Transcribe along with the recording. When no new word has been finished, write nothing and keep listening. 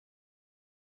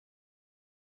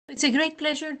It's a great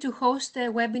pleasure to host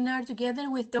a webinar together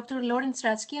with Dr. Lawrence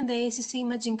Rudski and the ACC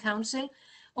Imaging Council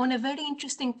on a very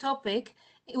interesting topic,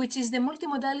 which is the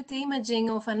multimodality imaging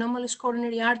of anomalous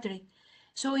coronary artery.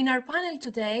 So in our panel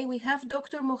today, we have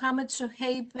Dr. Muhammad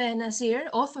Sohaib Nazir,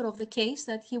 author of the case,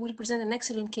 that he will present an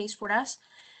excellent case for us.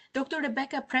 Dr.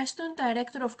 Rebecca Preston,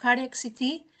 Director of Cardiac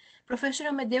CT, Professor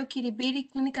Amedeo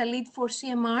Chiribiri, Clinical Lead for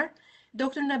CMR,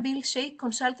 Dr. Nabeel, Sheikh,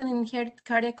 Consultant in Inherited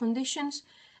Cardiac Conditions,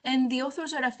 and the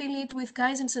authors are affiliated with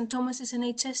Guy's and St. Thomas's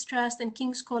NHS Trust and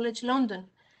King's College London.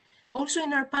 Also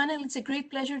in our panel, it's a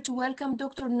great pleasure to welcome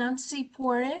Dr. Nancy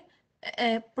Poirier,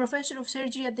 Professor of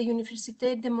Surgery at the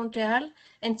Université de Montréal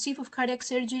and Chief of Cardiac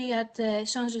Surgery at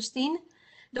Saint-Justine,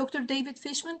 Dr. David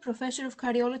Fischman, Professor of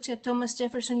Cardiology at Thomas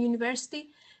Jefferson University,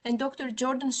 and Dr.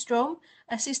 Jordan Strom,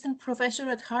 Assistant Professor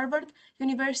at Harvard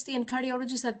University and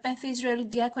Cardiologist at Beth Israel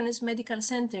Diaconess Medical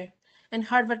Center and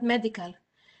Harvard Medical.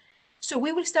 So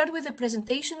we will start with a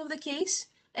presentation of the case,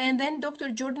 and then Dr.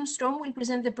 Jordan Strom will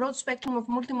present the broad spectrum of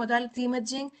multimodality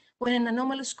imaging when an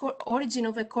anomalous origin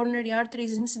of a coronary artery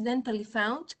is incidentally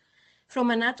found, from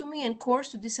anatomy and course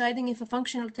to deciding if a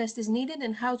functional test is needed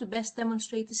and how to best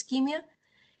demonstrate ischemia.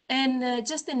 And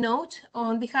just a note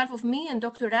on behalf of me and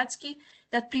Dr. Rudski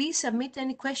that please submit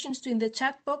any questions in the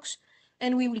chat box,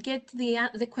 and we will get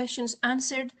the questions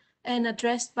answered and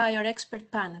addressed by our expert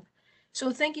panel.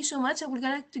 So thank you so much. I would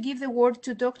like to give the word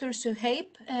to Dr. Sohaib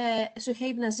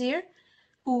Nazir,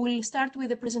 who will start with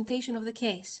the presentation of the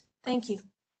case. Thank you.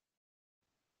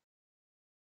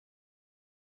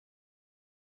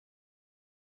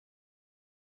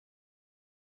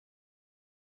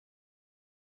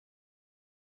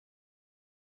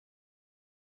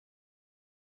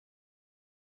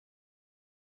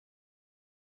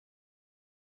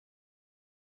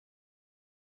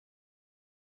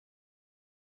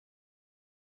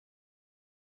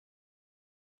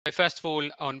 First of all,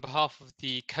 on behalf of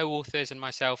the co-authors and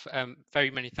myself, very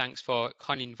many thanks for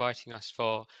kindly inviting us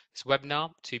for this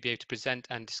webinar to be able to present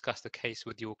and discuss the case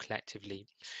with you all collectively.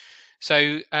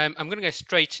 So I'm going to go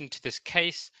straight into this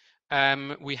case.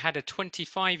 We had a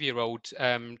 25-year-old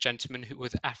gentleman who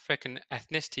was African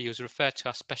ethnicity who was referred to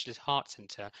our specialist heart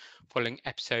centre following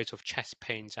episodes of chest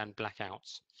pains and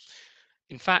blackouts.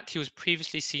 In fact, he was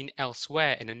previously seen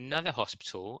elsewhere in another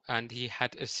hospital, and he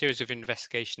had a series of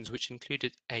investigations which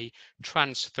included a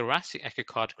transthoracic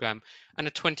echocardiogram and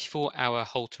a 24-hour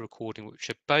Holter recording, which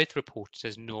are both reported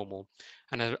as normal,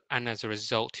 and as a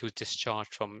result, he was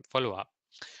discharged from follow-up.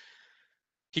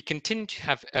 He continued to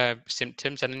have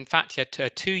symptoms, and in fact, he had a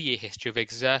 2-year history of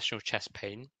exertional chest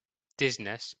pain,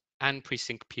 dizziness, and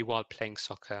presyncope while playing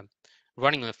soccer,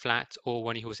 running on the flat, or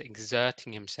when he was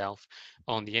exerting himself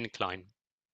on the incline.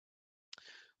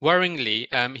 Worryingly,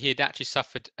 he had actually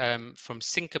suffered from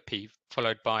syncope,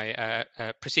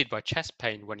 preceded by chest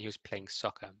pain when he was playing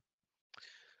soccer.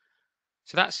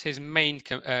 So that's his main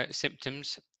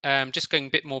symptoms. Just going a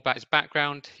bit more about his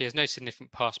background, he has no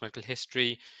significant past medical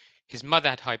history. His mother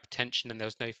had hypertension, and there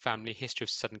was no family history of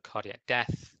sudden cardiac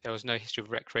death. There was no history of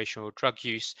recreational drug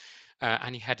use,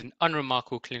 and he had an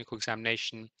unremarkable clinical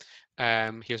examination.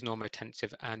 He was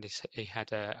normotensive, and he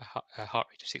had a heart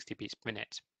rate of 60 beats per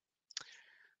minute.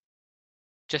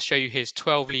 Just show you his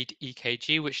 12-lead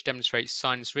EKG, which demonstrates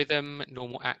sinus rhythm,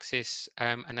 normal axis,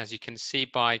 and as you can see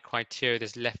by criteria,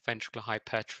 there's left ventricular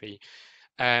hypertrophy.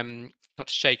 Dr.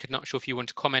 Sheikh, I'm not sure if you want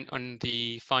to comment on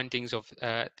the findings of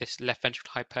this left ventricular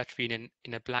hypertrophy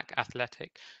in a black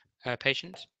athletic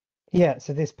patient. Yeah,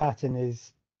 so this pattern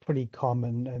is pretty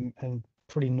common and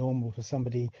pretty normal for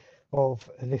somebody of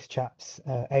this chap's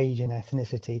age and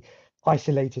ethnicity.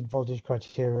 Isolated voltage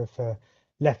criteria for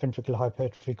left ventricular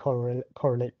hypertrophy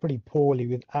correlate pretty poorly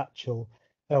with actual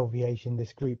LVH in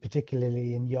this group,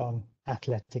 particularly in young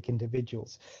athletic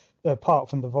individuals. Apart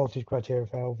from the voltage criteria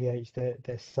for LVH,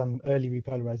 there's some early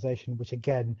repolarization, which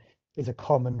again is a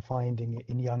common finding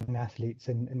in young athletes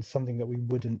and something that we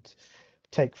wouldn't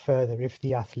take further if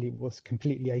the athlete was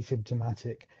completely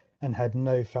asymptomatic and had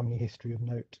no family history of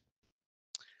note.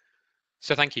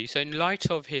 So thank you. So in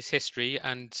light of his history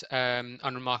and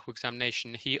unremarkable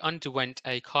examination, he underwent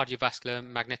a cardiovascular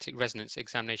magnetic resonance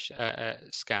examination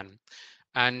scan.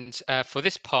 And for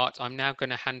this part, I'm now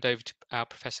going to hand over to our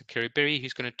Professor Chiribiri,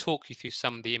 who's going to talk you through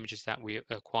some of the images that we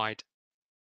acquired.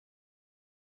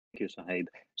 Thank you, Sohaib.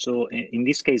 So in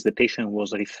this case, the patient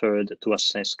was referred to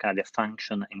assess cardiac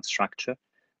function and structure.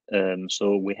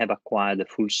 So we have acquired a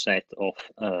full set of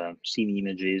scene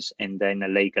images and then a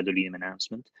late gadolinium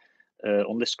enhancement.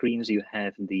 On the screens, you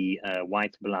have the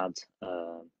white blood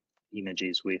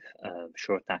images with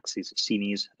short axis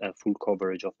CNEs, full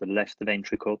coverage of the left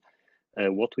ventricle,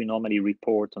 What we normally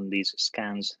report on these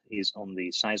scans is on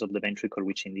the size of the ventricle,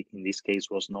 which in this case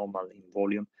was normal in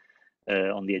volume,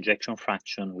 on the ejection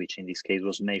fraction, which in this case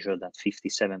was measured at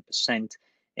 57%,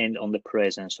 and on the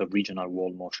presence of regional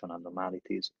wall motion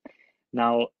abnormalities.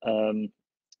 Now, I'd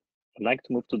like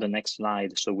to move to the next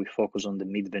slide, so we focus on the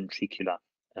mid-ventricular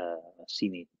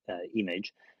CME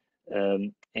image.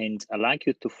 And I'd like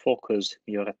you to focus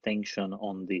your attention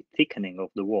on the thickening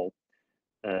of the wall.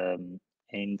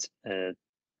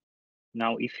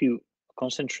 Now, if you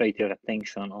concentrate your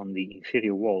attention on the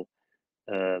inferior wall,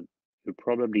 you'll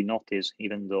probably notice,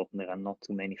 even though there are not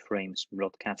too many frames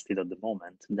broadcasted at the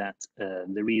moment, that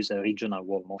there is a regional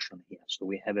wall motion here. So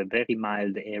we have a very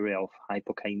mild area of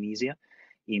hypokinesia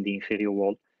in the inferior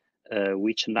wall,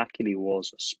 which luckily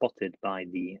was spotted by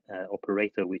the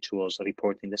operator, which was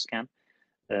reporting the scan.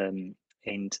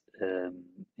 And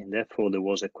therefore there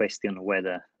was a question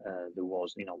whether there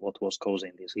was, what was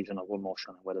causing this regional wall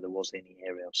motion, and whether there was any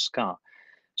area of scar.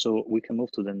 So we can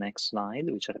move to the next slide,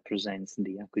 which represents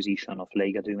the acquisition of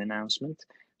leg-adhesion enhancement.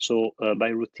 So by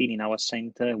routine in our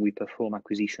center, we perform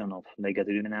acquisition of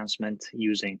leg-adhesion enhancement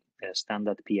using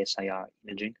standard PSIR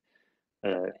imaging.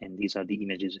 And these are the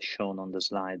images shown on the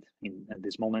slide at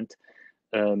this moment,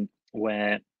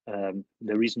 where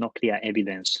there is no clear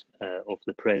evidence of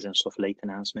the presence of late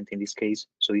enhancement in this case.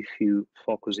 So if you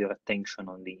focus your attention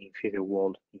on the inferior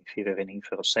wall, inferior and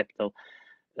inferoseptal,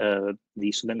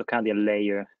 the subendocardial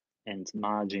layer and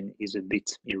margin is a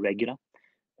bit irregular.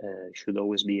 Should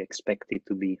always be expected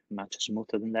to be much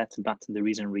smoother than that, but there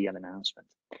isn't real enhancement.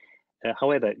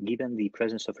 However, given the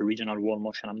presence of a regional wall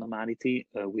motion abnormality,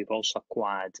 we've also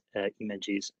acquired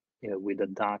images with a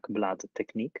dark blood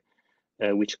technique,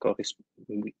 which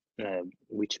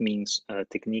means a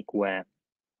technique where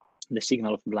the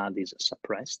signal of blood is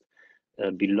suppressed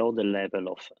below the level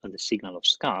of the signal of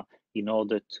scar, in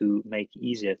order to make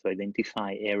easier to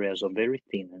identify areas of very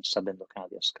thin and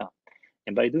subendocardial scar.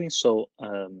 And by doing so,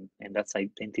 and that's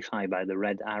identified by the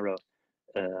red arrow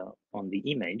on the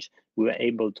image, we were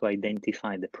able to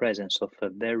identify the presence of a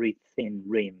very thin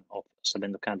rim of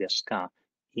subendocardial scar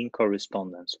in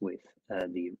correspondence with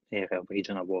the area of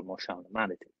regional wall motion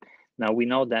abnormality. Now, we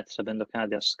know that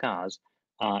subendocardial scars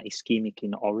are ischemic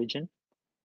in origin,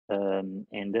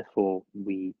 and therefore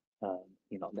we,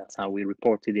 that's how we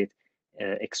reported it,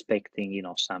 expecting,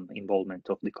 some involvement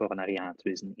of the coronary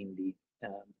arteries in the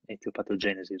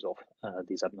etiopathogenesis of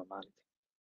this abnormality.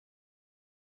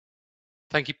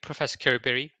 Thank you, Professor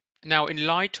Chiribiri. Now, in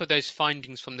light of those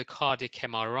findings from the cardiac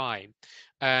MRI,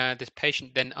 this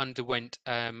patient then underwent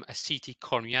a CT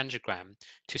coronary angiogram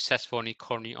to assess for any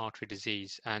coronary artery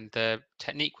disease. And the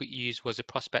technique we used was a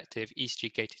prospective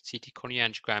ECG-gated CT coronary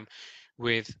angiogram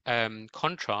with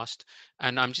contrast.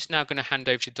 And I'm just now going to hand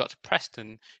over to Dr.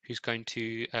 Preston, who's going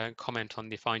to comment on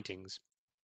the findings.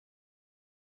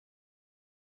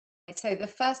 So the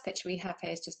first picture we have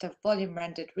here is just a volume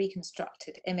rendered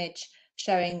reconstructed image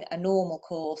showing a normal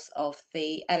course of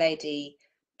the LAD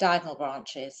diagonal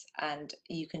branches, and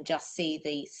you can just see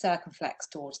the circumflex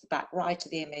towards the back right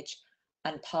of the image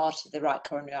and part of the right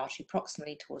coronary artery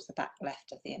proximally towards the back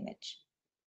left of the image.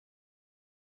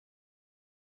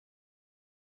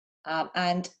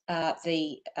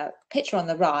 The picture on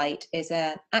the right is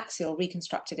an axial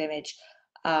reconstructed image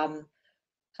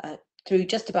through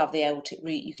just above the aortic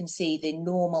root. You can see the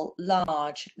normal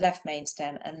large left main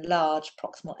stem and large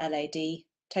proximal LAD,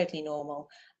 totally normal.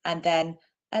 And then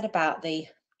at about the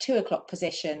 2 o'clock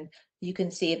position, you can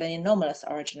see the anomalous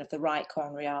origin of the right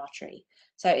coronary artery.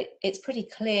 So it's pretty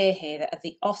clear here that at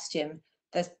the ostium,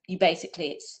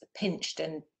 it's pinched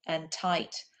and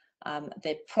tight.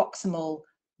 The proximal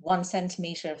 1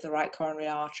 centimeter of the right coronary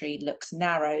artery looks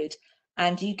narrowed,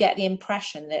 and you get the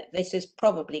impression that this has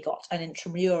probably got an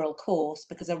intramural course,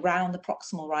 because around the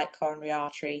proximal right coronary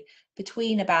artery,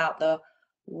 between about the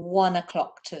 1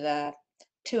 o'clock to the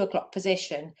 2 o'clock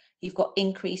position, you've got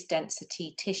increased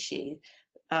density tissue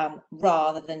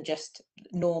rather than just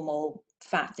normal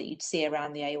fat that you'd see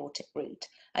around the aortic root.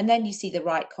 And then you see the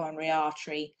right coronary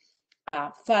artery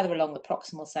further along the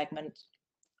proximal segment,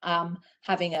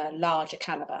 having a larger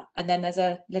caliber. And then there's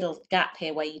a little gap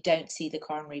here where you don't see the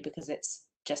coronary because it's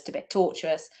just a bit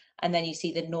tortuous. And then you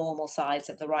see the normal size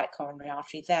of the right coronary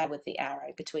artery there with the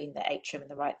arrow between the atrium and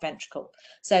the right ventricle.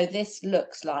 So this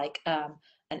looks like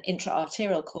an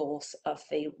intra-arterial course of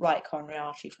the right coronary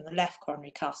artery from the left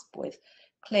coronary cusp, with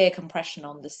clear compression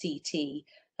on the CT.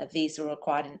 These are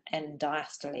required in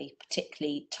diastole,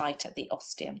 particularly tight at the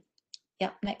ostium.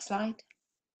 Yeah, next slide.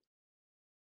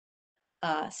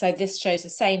 So this shows the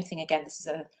same thing again. This is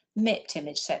a MIPT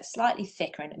image, so it's slightly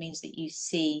thicker, and it means that you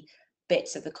see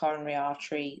bits of the coronary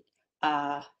artery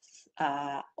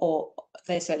or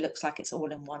this, so it looks like it's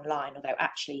all in one line, although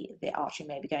actually the artery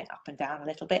may be going up and down a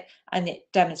little bit, and it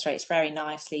demonstrates very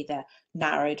nicely the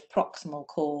narrowed proximal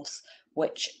course,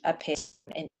 which appears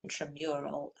in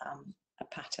intramural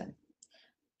pattern.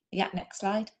 Yeah, next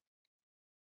slide.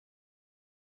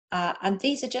 And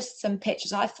these are just some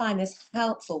pictures. I find this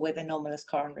helpful with anomalous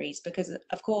coronaries because,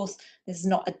 of course, this is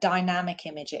not a dynamic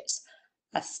image. It's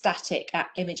a static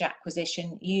image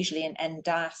acquisition, usually in end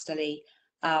diastole.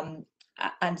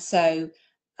 And so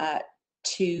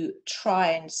to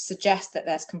try and suggest that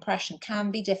there's compression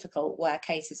can be difficult where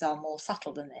cases are more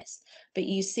subtle than this. But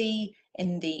you see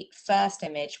in the first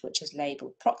image, which is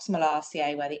labelled proximal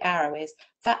RCA, where the arrow is,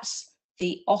 that's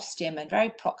the ostium and very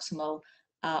proximal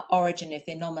origin of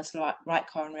the anomalous right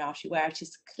coronary artery, where it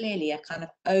is clearly a kind of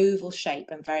oval shape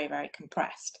and very, very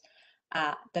compressed.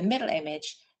 The middle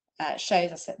image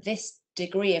shows us that this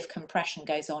degree of compression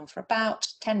goes on for about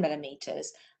 10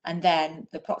 millimeters, and then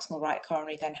the proximal right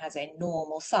coronary then has a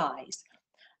normal size.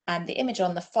 And the image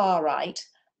on the far right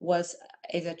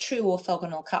is a true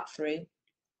orthogonal cut through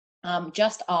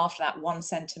just after that 1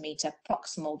 centimeter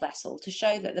proximal vessel, to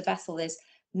show that the vessel is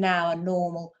now a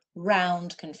normal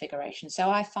round configuration. So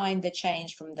I find the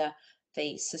change from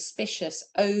the suspicious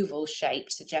oval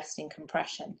shape suggesting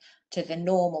compression to the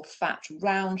normal fat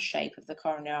round shape of the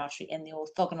coronary artery in the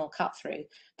orthogonal cut through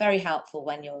very helpful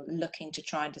when you're looking to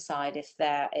try and decide if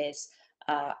there is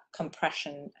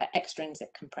compression,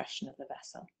 extrinsic compression of the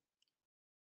vessel.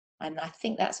 And I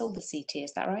think that's all the CT,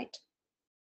 is that right?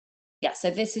 Yeah,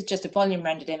 so this is just a volume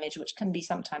rendered image, which can be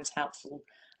sometimes helpful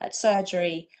at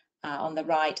surgery on the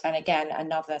right. And again,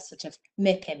 another sort of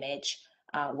MIP image,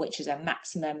 which is a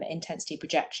maximum intensity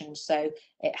projection. So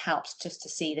it helps just to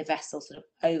see the vessel sort of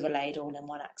overlaid all in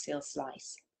one axial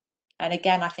slice. And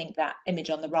again, I think that image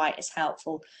on the right is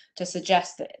helpful to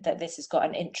suggest that this has got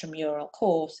an intramural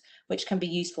course, which can be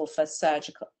useful for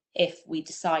surgical. If we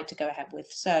decide to go ahead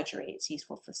with surgery, it's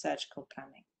useful for surgical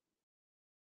planning.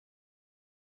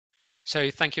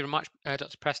 So thank you very much,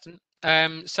 Dr. Preston.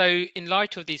 So in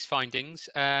light of these findings,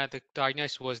 the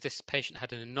diagnosis was this patient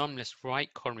had an anomalous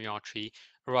right coronary artery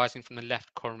arising from the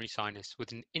left coronary sinus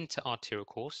with an interarterial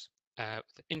course,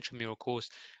 with an intramural course,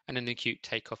 and an acute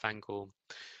takeoff angle.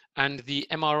 And the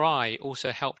MRI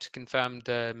also helped to confirm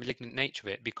the malignant nature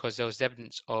of it, because there was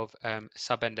evidence of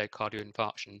subendocardial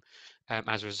infarction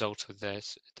as a result of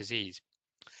this disease.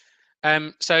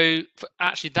 So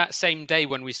actually that same day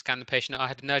when we scanned the patient, I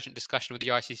had an urgent discussion with the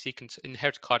ICC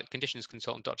inherited cardiac conditions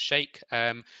consultant, Dr. Sheikh,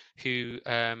 who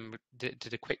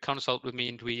did a quick consult with me,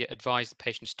 and we advised the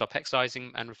patient to stop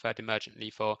exercising and referred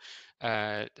emergently for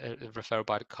a referral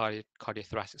by the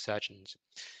cardiothoracic surgeons.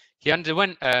 He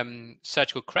underwent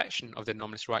surgical correction of the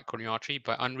anomalous right coronary artery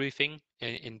by unroofing.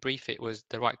 In brief, it was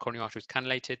the right coronary artery was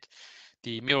cannulated.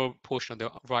 The mural portion of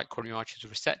the right coronary artery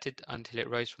was resected until it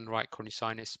rose from the right coronary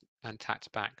sinus and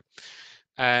tacked back.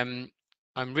 I'm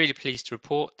really pleased to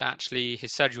report that actually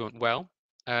his surgery went well,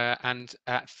 and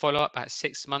at follow-up at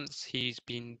 6 months, he's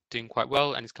been doing quite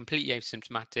well and is completely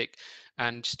asymptomatic.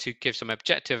 And to give some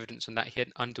objective evidence on that, he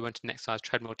had underwent an exercise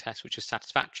treadmill test, which was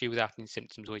satisfactory without any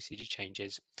symptoms or ECG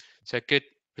changes. So a good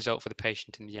result for the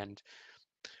patient in the end.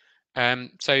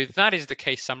 So that is the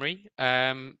case summary.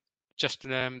 Just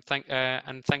thank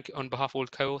on behalf of all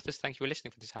co-authors, thank you for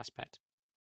listening for this aspect.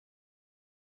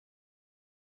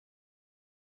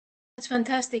 That's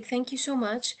fantastic. Thank you so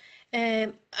much.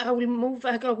 I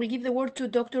will give the word to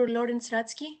Dr. Lawrence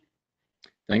Rudski.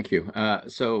 Thank you.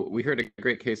 So we heard a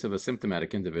great case of a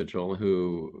symptomatic individual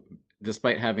who,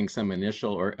 despite having some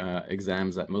initial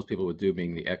exams that most people would do,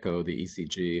 being the echo, the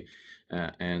ECG,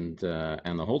 and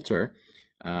the Holter,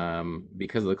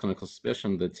 because of the clinical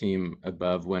suspicion, the team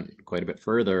above went quite a bit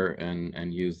further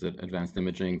and used advanced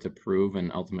imaging to prove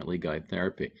and ultimately guide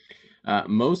therapy.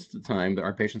 Most of the time,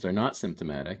 our patients are not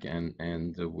symptomatic, and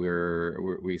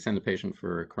we send a patient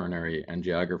for coronary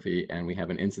angiography, and we have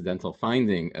an incidental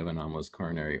finding of anomalous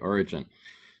coronary origin.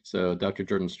 So Dr.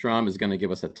 Jordan Strom is going to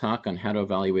give us a talk on how to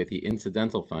evaluate the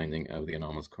incidental finding of the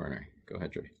anomalous coronary. Go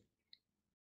ahead, Jordan.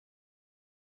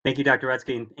 Thank you, Dr.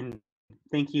 Rudski, and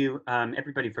thank you,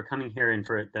 everybody, for coming here and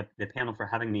for the panel for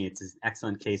having me. It's an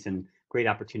excellent case and great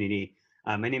opportunity.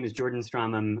 My name is Jordan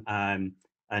Strom. I'm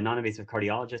a non-invasive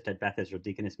cardiologist at Beth Israel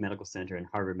Deaconess Medical Center and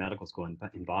Harvard Medical School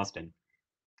in Boston.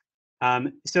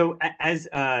 So as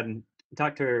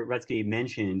Dr. Rudski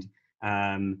mentioned,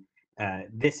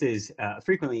 this is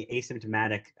frequently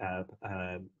asymptomatic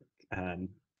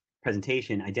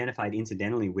presentation identified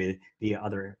incidentally with the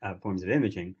other forms of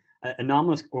imaging.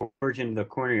 anomalous origin of the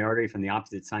coronary artery from the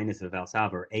opposite sinus of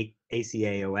Valsalva, or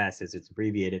ACAOS as it's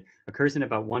abbreviated, occurs in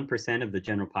about 1% of the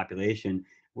general population,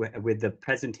 with the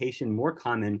presentation more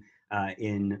common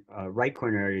in right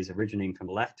coronary arteries originating from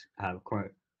the left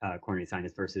coronary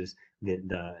sinus versus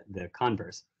the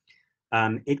converse.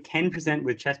 It can present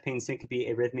with chest pain, syncope,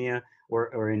 arrhythmia,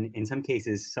 or in some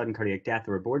cases, sudden cardiac death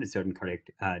or aborted sudden cardiac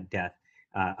death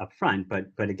up front.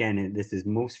 But again, this is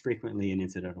most frequently an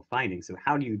incidental finding. So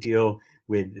how do you deal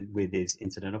with these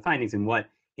incidental findings, and what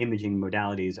imaging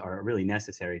modalities are really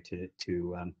necessary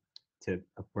to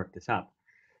work this up?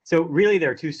 So really,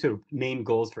 there are two sort of main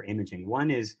goals for imaging.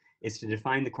 One is to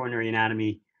define the coronary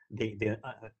anatomy, the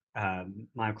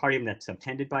myocardium that's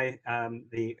subtended by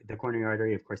the coronary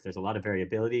artery. Of course, there's a lot of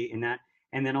variability in that.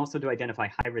 And then also to identify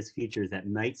high-risk features that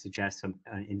might suggest some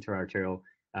interarterial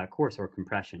course or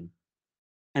compression.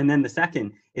 And then the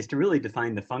second is to really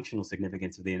define the functional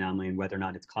significance of the anomaly and whether or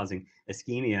not it's causing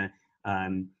ischemia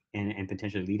and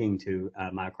potentially leading to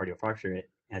myocardial fracture,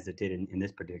 as it did in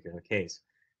this particular case.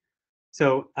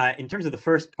 So in terms of the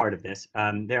first part of this,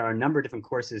 there are a number of different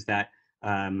courses that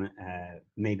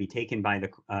may be taken by the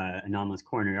anomalous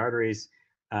coronary arteries.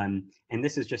 And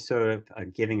this is just sort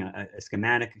of giving a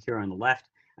schematic here on the left.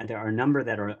 And there are a number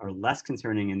that are less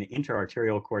concerning, and the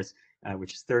interarterial course,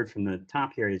 which is third from the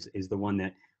top here, is the one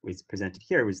that was presented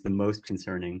here, was the most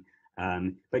concerning.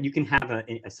 But you can have a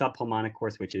subpulmonic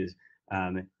course, which is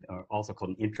also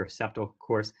called an intraseptal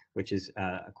course, which is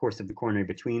a course of the coronary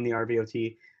between the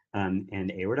RVOT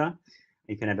and aorta.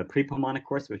 You can have a prepulmonic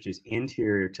course, which is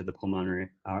anterior to the pulmonary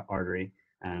artery.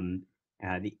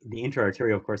 The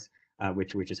intraarterial course,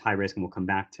 which is high risk, and we'll come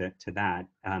back to that.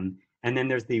 And then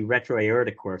there's the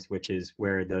retroaortic course, which is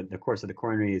where the course of the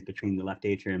coronary is between the left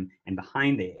atrium and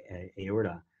behind the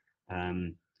aorta.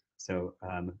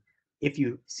 If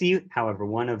you see, however,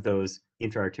 one of those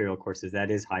intraarterial courses,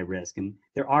 that is high risk. And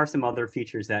there are some other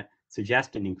features that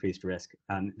suggest an increased risk,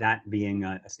 that being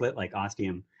a slit-like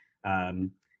ostium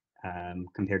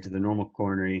compared to the normal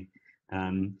coronary,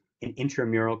 an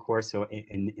intramural course. So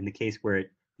in the case where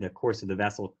the course of the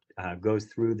vessel goes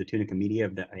through the tunica media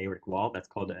of the aortic wall, that's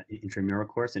called an intramural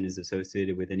course and is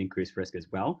associated with an increased risk as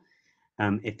well.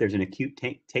 If there's an acute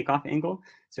takeoff angle,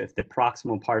 so if the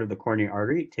proximal part of the coronary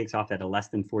artery takes off at a less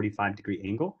than 45-degree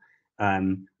angle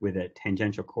with a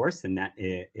tangential course, then that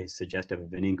is suggestive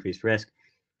of an increased risk.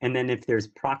 And then if there's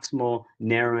proximal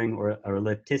narrowing or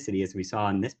ellipticity, as we saw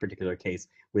in this particular case,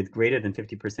 with greater than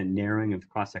 50% narrowing of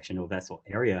cross-sectional vessel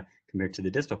area compared to the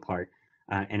distal part,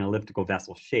 and elliptical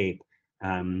vessel shape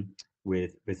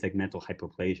with segmental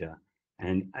hypoplasia.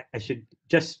 And I should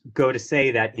just go to say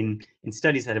that in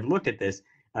studies that have looked at this,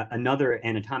 another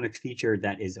anatomic feature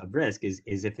that is of risk is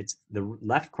if it's the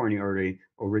left coronary artery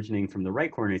originating from the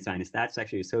right coronary sinus, that's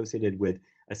actually associated with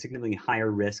a significantly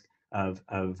higher risk of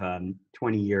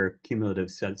 20-year cumulative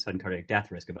sudden cardiac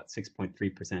death risk, about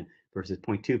 6.3% versus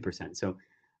 0.2%. So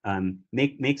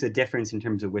makes a difference in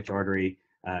terms of which artery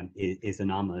is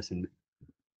anomalous in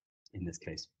this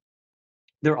case.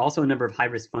 There are also a number of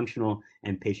high-risk functional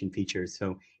and patient features.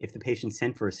 So if the patient's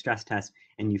sent for a stress test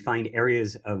and you find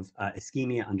areas of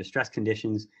ischemia under stress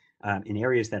conditions in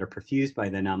areas that are perfused by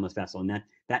the anomalous vessel, and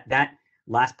that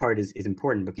last part is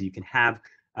important because you can have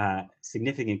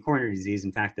significant coronary disease.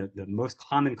 In fact, the most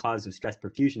common cause of stress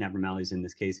perfusion abnormalities in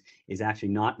this case is actually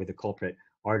not with a culprit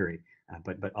artery,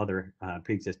 but other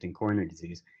pre-existing coronary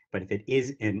disease. But if it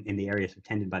is in the areas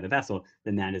attended by the vessel,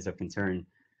 then that is of concern.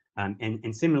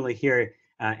 And similarly here,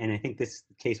 and I think this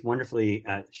case wonderfully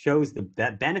shows the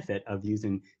benefit of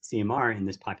using CMR in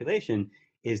this population,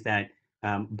 is that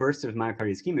bursts of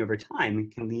myocardial ischemia over time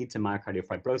can lead to myocardial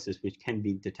fibrosis, which can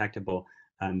be detectable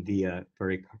via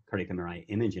cardiac MRI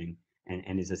imaging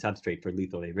and is a substrate for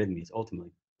lethal arrhythmias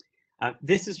ultimately.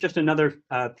 This is just another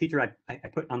feature I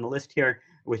put on the list here,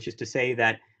 which is to say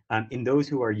that in those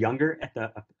who are younger at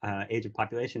the age of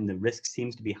population, the risk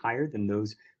seems to be higher than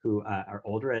those who are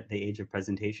older at the age of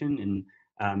presentation.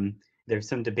 And there's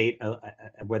some debate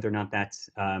whether or not that's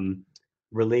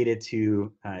related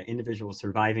to individuals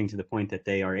surviving to the point that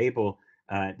they are able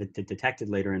to detect it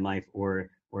later in life,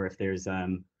 or if there's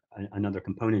another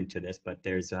component to this, but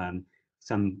there's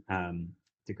some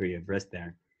degree of risk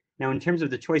there. Now, in terms of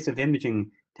the choice of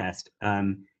imaging test,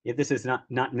 if this is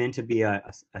not meant to be a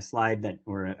slide that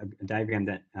or a diagram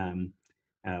that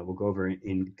we'll go over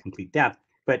in complete depth,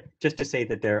 but just to say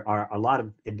that there are a lot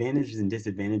of advantages and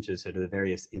disadvantages to the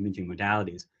various imaging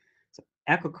modalities. So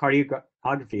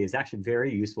echocardiography is actually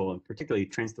very useful, and particularly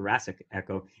transthoracic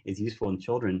echo is useful in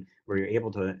children where you're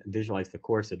able to visualize the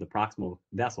course of the proximal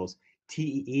vessels.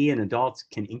 TEE in adults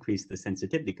can increase the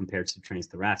sensitivity compared to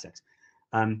transthoracics.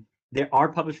 There are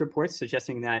published reports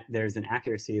suggesting that there's an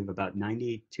accuracy of about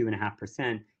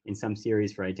 92.5% in some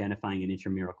series for identifying an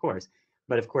intramural course.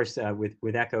 But of course,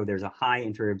 with echo, there's a high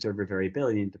inter-observer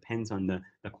variability, and it depends on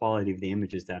the quality of the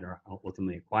images that are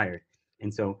ultimately acquired.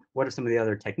 And so what are some of the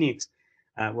other techniques?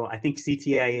 Well, I think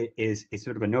CTA is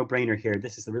sort of a no-brainer here.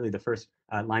 This is really the first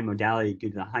line modality due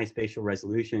to the high spatial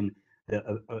resolution,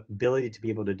 the ability to be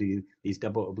able to do these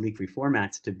double oblique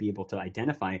reformats to be able to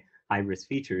identify high-risk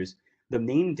features. The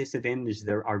main disadvantage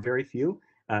there are very few,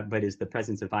 but is the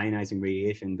presence of ionizing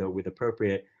radiation, though with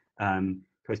appropriate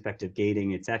prospective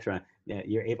gating, etc.,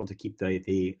 you're able to keep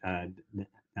the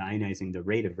ionizing, the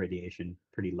rate of radiation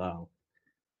pretty low.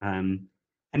 And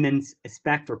then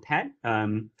SPECT or PET,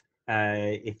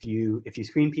 if you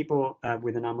screen people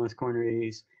with anomalous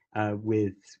coronaries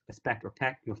with a SPECT or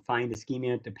PET, you'll find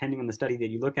ischemia, depending on the study that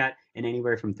you look at, in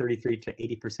anywhere from 33 to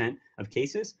 80% of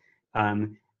cases.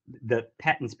 The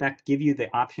PET and SPECT give you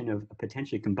the option of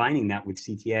potentially combining that with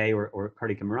CTA or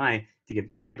cardiac MRI to get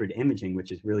better imaging,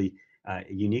 which is really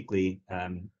uniquely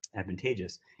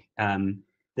advantageous.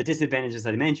 The disadvantages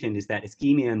that I mentioned is that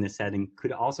ischemia in this setting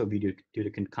could also be due to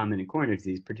concomitant coronary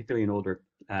disease, particularly in older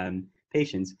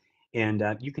patients. And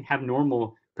you can have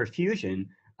normal perfusion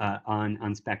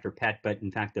on SPECT or PET, but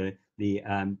in fact, the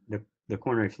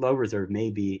coronary flow reserve may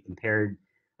be impaired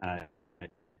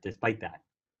despite that.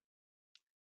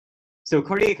 So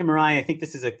cardiac MRI, I think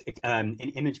this is an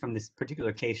image from this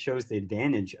particular case, shows the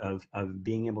advantage of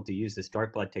being able to use this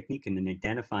dark blood technique in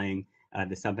identifying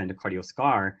the subendocardial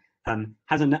scar. Cardiac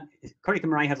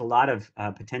MRI has a lot of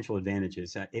potential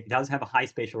advantages. It does have a high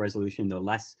spatial resolution, though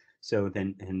less so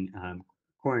than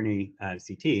coronary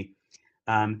CT.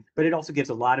 But it also gives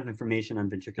a lot of information on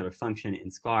ventricular function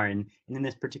and scar. And in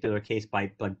this particular case,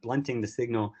 by blunting the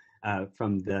signal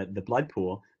from the blood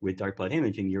pool with dark blood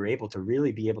imaging, you're able to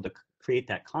really be able to create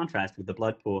that contrast with the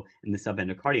blood pool in the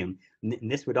subendocardium.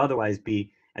 And this would otherwise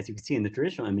be, as you can see in the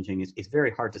traditional imaging, it's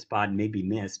very hard to spot and may be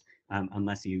missed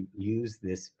unless you use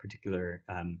this particular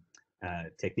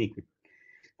technique.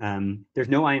 There's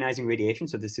no ionizing radiation,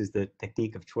 so this is the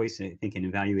technique of choice, I think, in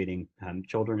evaluating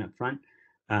children up front.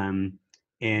 And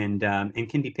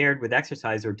can be paired with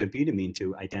exercise or dobutamine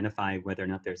to identify whether or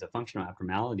not there's a functional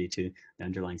abnormality to the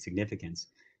underlying significance.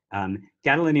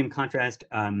 Gadolinium contrast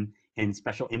and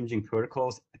special imaging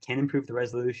protocols can improve the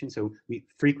resolution, so we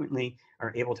frequently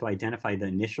are able to identify the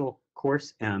initial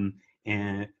course and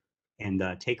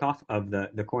takeoff of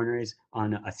the coronaries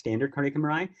on a standard cardiac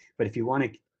MRI. But if you want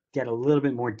to get a little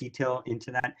bit more detail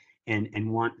into that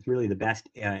and want really the best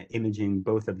imaging,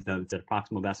 both of the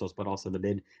proximal vessels, but also the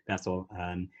mid vessel,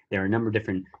 there are a number of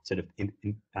different sort of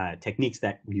techniques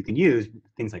that you can use,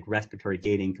 things like respiratory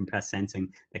gating, compressed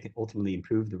sensing, that can ultimately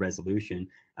improve the resolution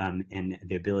and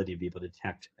the ability to be able to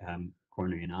detect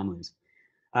coronary anomalies.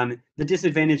 The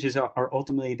disadvantages are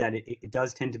ultimately that it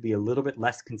does tend to be a little bit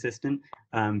less consistent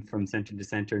from center to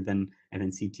center than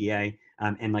CTA.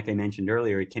 And like I mentioned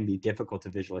earlier, it can be difficult to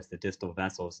visualize the distal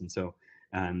vessels. And so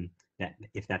that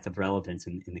if that's of relevance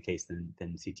in the case, then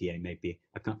CTA may be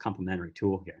a complementary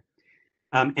tool here.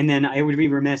 And then I would be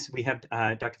remiss, we have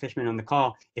Dr. Fischman on the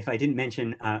call, if I didn't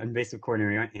mention invasive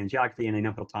coronary angiography, and I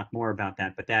know he'll talk more about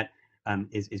that, but that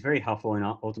is very helpful and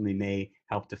ultimately may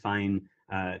help define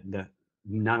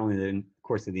not only the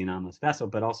course of the anomalous vessel,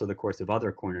 but also the course of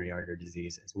other coronary artery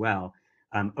disease as well.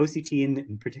 OCT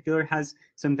in particular has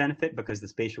some benefit because the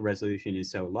spatial resolution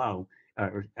is so low,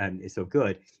 is so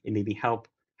good. It may be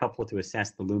helpful to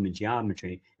assess the lumen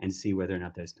geometry and see whether or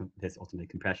not there's ultimately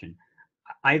compression.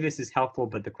 IVUS is helpful,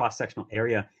 but the cross-sectional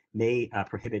area may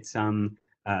prohibit some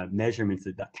measurements.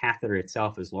 The catheter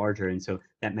itself is larger, and so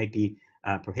that might be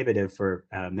prohibitive for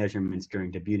measurements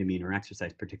during dobutamine or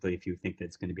exercise, particularly if you think that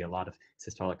it's going to be a lot of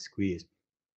systolic squeeze.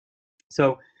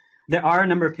 So there are a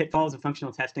number of pitfalls of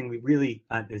functional testing. We really,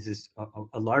 this is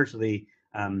a largely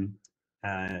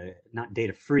not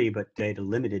data-free, but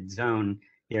data-limited zone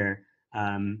here,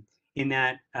 in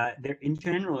that there in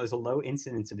general is a low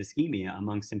incidence of ischemia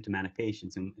among symptomatic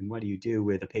patients. And what do you do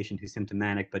with a patient who's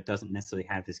symptomatic but doesn't necessarily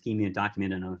have ischemia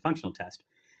documented on a functional test?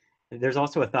 There's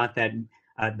also a thought that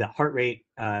the heart rate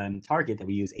target that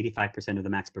we use, 85% of the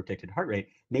max predicted heart rate,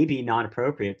 may be not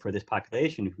appropriate for this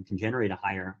population who can generate a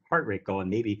higher heart rate goal, and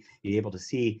maybe you're able to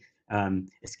see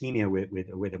ischemia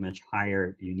with a much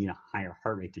higher, you need a higher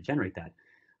heart rate to generate that.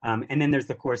 And then there's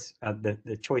the course of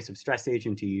the choice of stress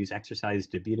agent to use exercise,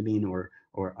 dobutamine, or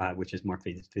which is more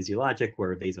physiologic,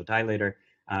 or a vasodilator,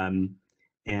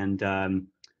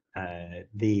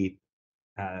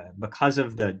 because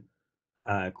of the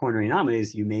coronary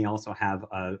anomalies, you may also have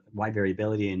wide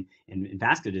variability in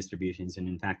vascular distributions. And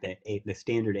in fact, the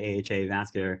standard AHA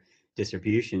vascular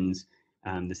distributions,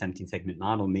 the 17-segment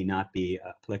model may not be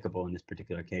applicable in this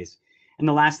particular case. And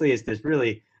the lastly is there's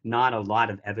really not a lot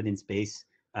of evidence base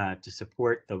to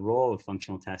support the role of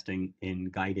functional testing in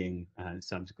guiding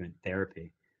subsequent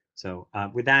therapy. So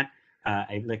with that,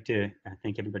 I'd like to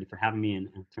thank everybody for having me and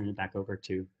turn it back over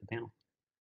to the panel.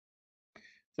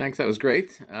 Thanks, that was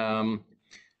great.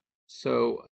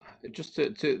 So just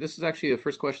this is actually the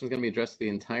first question is going to be addressed to the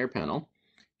entire panel.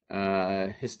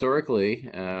 Historically,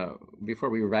 before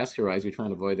we revascularize, we try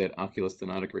and avoid that ocular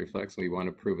stenotic reflex. We want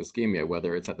to prove ischemia,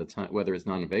 whether it's at the time, whether it's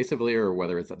non-invasively or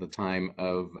whether it's at the time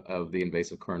of the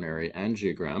invasive coronary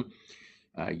angiogram,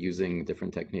 using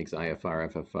different techniques,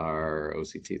 IFR, FFR,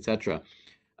 OCT, etc.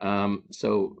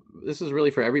 So this is really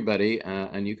for everybody,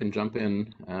 and you can jump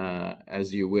in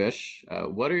as you wish.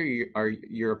 What are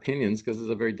your opinions? Because this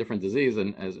is a very different disease,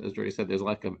 and as Jordy said, there's a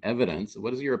lack of evidence.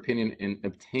 What is your opinion in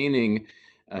obtaining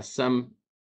some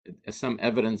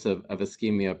evidence of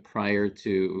ischemia prior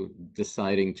to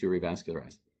deciding to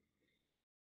revascularize?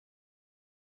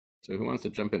 So who wants to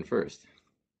jump in first?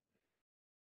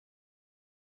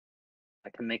 I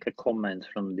can make a comment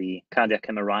from the cardiac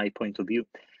MRI point of view.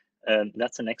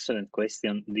 That's an excellent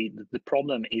question. The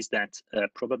problem is that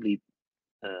probably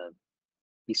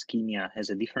ischemia has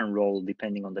a different role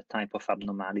depending on the type of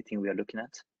abnormality we are looking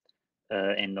at.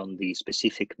 And on the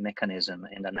specific mechanism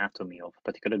and anatomy of,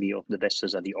 particularly of the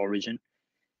vessels at the origin.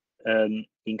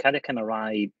 In cardiac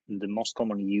MRI, the most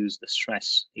commonly used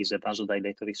stress is a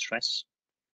vasodilatory stress.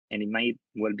 And it may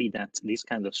well be that this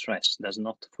kind of stress does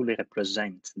not fully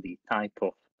represent the type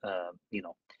of,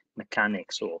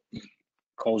 mechanics or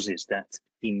causes that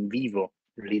in vivo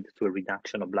lead to a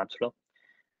reduction of blood flow,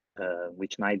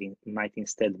 which might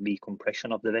instead be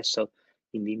compression of the vessel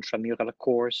in the intramural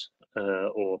course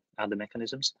or other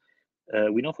mechanisms.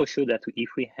 We know for sure that if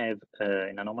we have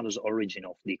an anomalous origin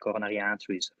of the coronary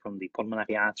arteries from the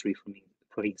pulmonary artery,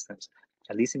 for instance,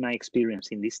 at least in my experience,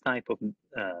 in this type of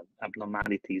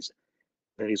abnormalities,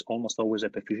 there is almost always a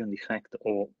perfusion defect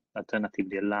or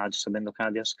alternatively a large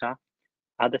subendocardial scar.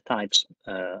 Other types,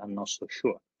 I'm not so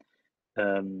sure.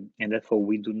 And therefore,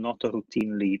 we do not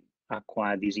routinely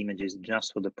acquire these images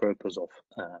just for the purpose of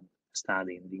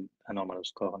studying the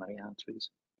anomalous coronary arteries.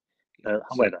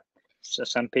 However,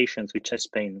 some patients with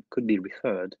chest pain could be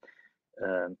referred,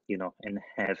 and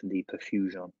have the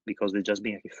perfusion because they're just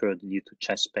being referred due to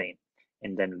chest pain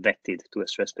and then vetted to a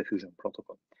stress perfusion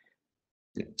protocol.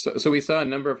 Yeah. So we saw a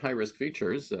number of high-risk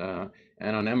features,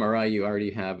 and on MRI, you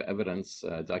already have evidence,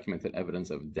 documented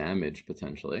evidence of damage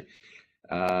potentially.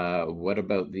 What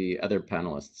about the other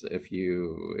panelists? If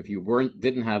you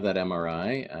didn't have that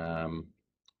MRI,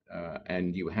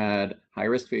 and you had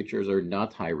high-risk features or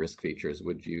not high-risk features,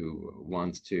 would you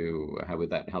want to, how would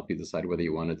that help you decide whether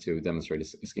you wanted to demonstrate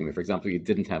ischemia? For example, you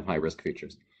didn't have high-risk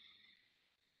features.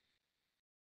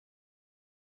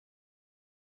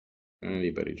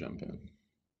 Anybody jump in?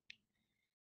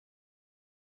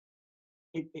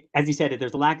 As you said,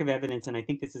 there's a lack of evidence, and I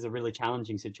think this is a really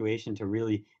challenging situation to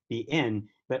really be in.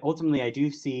 But ultimately, I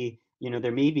do see,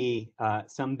 there may be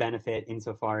some benefit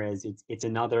insofar as it's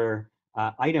another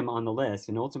item on the list,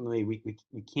 and ultimately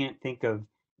we can't think of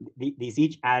these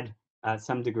each add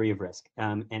some degree of risk,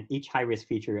 and each high risk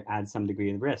feature adds some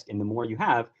degree of risk, and the more you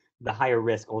have, the higher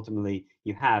risk ultimately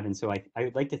you have. And so I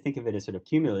would like to think of it as sort of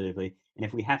cumulatively, and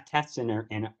if we have tests in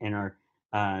our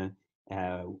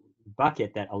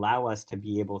bucket that allow us to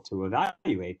be able to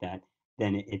evaluate that,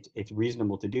 then it's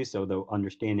reasonable to do so, though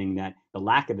understanding that the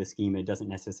lack of ischemia doesn't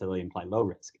necessarily imply low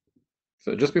risk.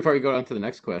 So just before we go on to the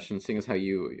next question, seeing as how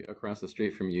you, across the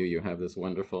street from you, you have this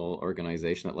wonderful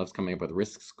organization that loves coming up with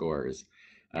risk scores.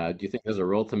 Do you think there's a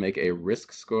role to make a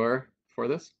risk score for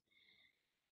this?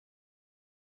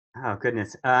 Oh,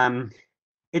 goodness.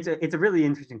 It's a really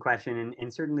interesting question,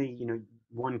 and certainly,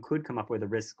 one could come up with a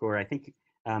risk score. I think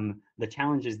the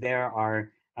challenges there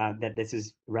are that this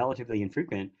is relatively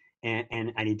infrequent,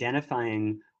 and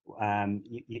identifying,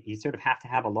 you sort of have to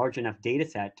have a large enough data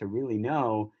set to really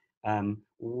know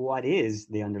what is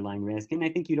the underlying risk. And I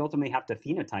think you'd ultimately have to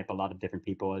phenotype a lot of different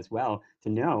people as well to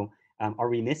know, are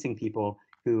we missing people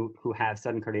who have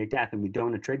sudden cardiac death and we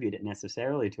don't attribute it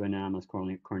necessarily to an anomalous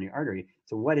coronary artery.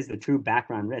 So what is the true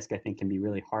background risk, I think, can be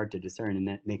really hard to discern, and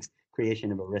that makes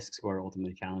creation of a risk score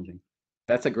ultimately challenging.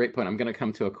 That's a great point. I'm going to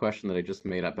come to a question that I just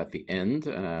made up at the end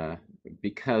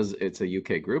because it's a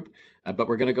UK group, but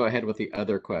we're going to go ahead with the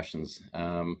other questions.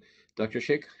 Dr.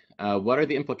 Sheikh, what are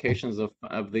the implications of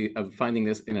finding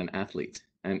this in an athlete?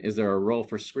 And is there a role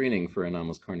for screening for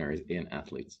anomalous coronaries in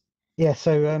athletes? Yeah,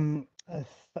 so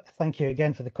thank you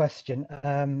again for the question.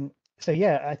 So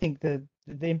yeah, I think the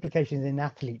implications in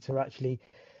athletes are actually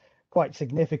quite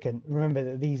significant. Remember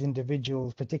that these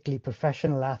individuals, particularly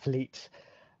professional athletes,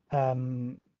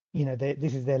 you know,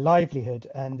 this is their livelihood,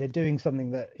 and they're doing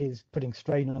something that is putting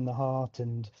strain on the heart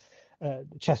and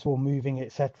the chest wall moving,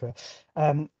 etc.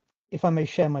 If I may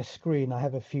share my screen, I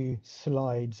have a few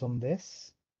slides on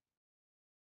this.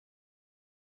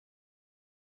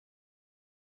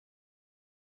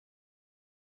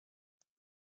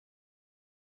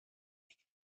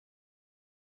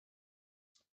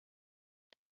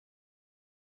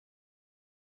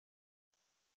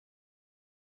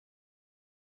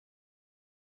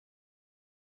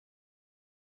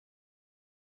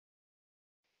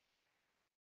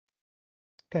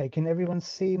 Okay, can everyone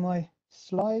see my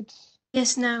slides?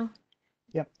 Yes, now.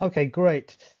 Yeah, okay,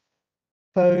 great.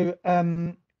 So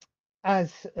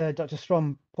as Dr.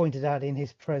 Strom pointed out in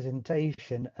his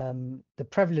presentation, the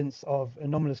prevalence of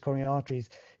anomalous coronary arteries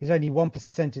is only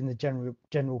 1% in the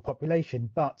general population,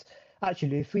 but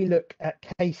actually if we look at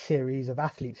case series of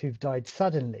athletes who've died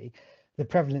suddenly, the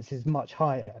prevalence is much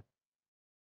higher.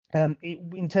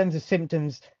 In terms of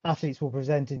symptoms, athletes will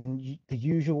present in the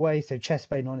usual way, so chest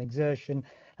pain on exertion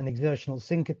and exertional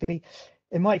syncope.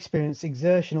 In my experience,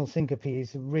 exertional syncope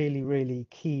is a really, really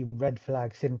key red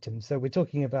flag symptom. So we're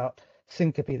talking about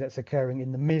syncope that's occurring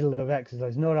in the middle of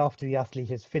exercise, not after the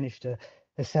athlete has finished a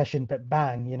session, but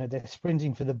bang, you know, they're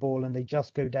sprinting for the ball and they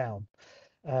just go down.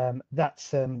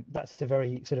 That's the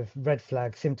very sort of red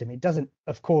flag symptom. It doesn't,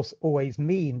 of course, always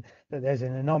mean that there's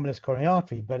an anomalous coronary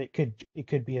artery, but it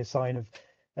could be a sign of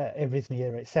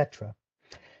arrhythmia, etc.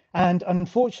 And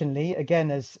unfortunately,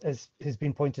 again, as has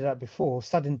been pointed out before,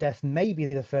 sudden death may be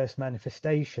the first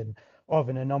manifestation of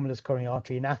an anomalous coronary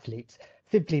artery in athletes,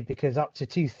 simply because up to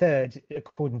 2/3,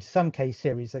 according to some case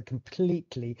series, are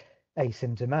completely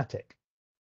asymptomatic.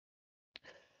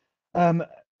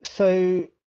 So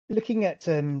looking at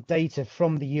data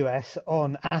from the US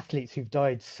on athletes who've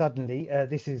died suddenly,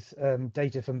 this is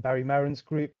data from Barry Maron's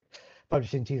group,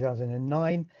 published in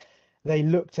 2009. They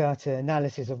looked at an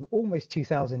analysis of almost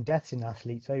 2,000 deaths in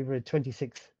athletes over a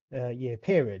 26-year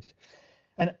period.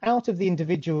 And out of the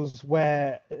individuals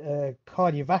where a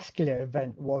cardiovascular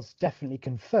event was definitely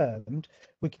confirmed,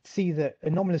 we could see that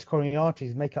anomalous coronary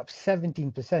arteries make up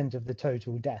 17% of the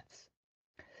total deaths.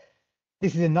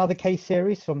 This is another case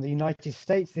series from the United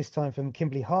States, this time from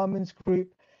Kimberly Harman's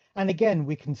group. And again,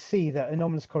 we can see that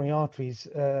anomalous coronary arteries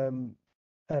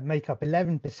make up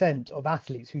 11% of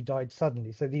athletes who died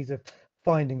suddenly. So these are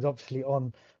findings obviously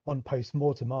on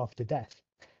post-mortem after death.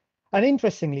 And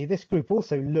interestingly, this group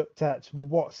also looked at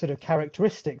what sort of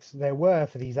characteristics there were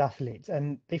for these athletes.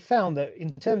 And they found that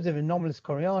in terms of anomalous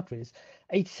coronary arteries,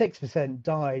 86%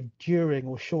 died during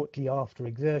or shortly after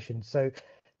exertion. So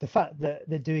the fact that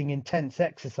they're doing intense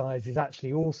exercise is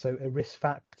actually also a risk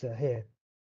factor here.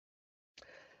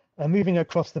 Moving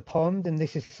across the pond, and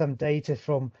this is some data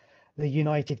from the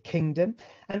United Kingdom.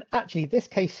 And actually, this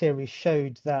case series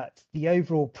showed that the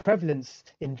overall prevalence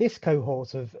in this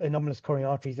cohort of anomalous coronary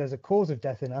arteries as a cause of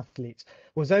death in athletes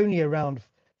was only around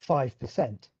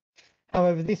 5%.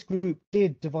 However, this group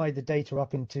did divide the data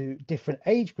up into different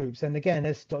age groups. And again,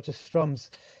 as Dr. Strom's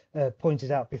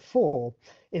pointed out before,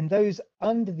 in those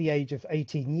under the age of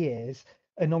 18 years,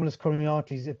 anomalous coronary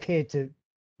arteries appeared to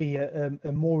be a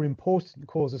more important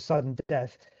cause of sudden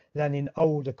death than in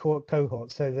older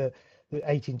cohorts, so the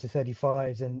 18 to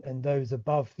 35s and those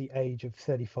above the age of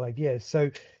 35 years. So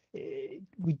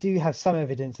we do have some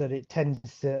evidence that it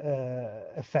tends to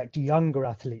affect younger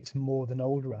athletes more than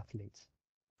older athletes.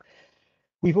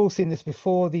 We've all seen this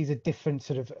before. These are different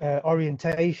sort of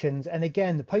orientations. And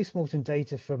again, the post-mortem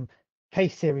data from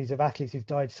case series of athletes who've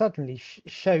died suddenly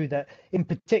show that in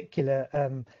particular,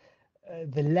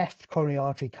 the left coronary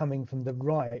artery coming from the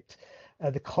right,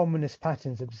 the commonest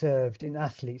patterns observed in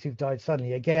athletes who've died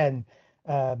suddenly, again,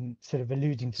 sort of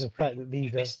alluding to the fact that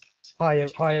these are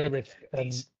higher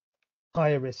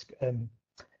risk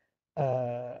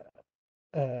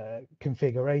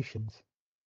configurations.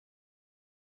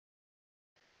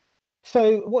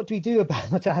 So what do we do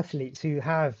about athletes who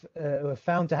are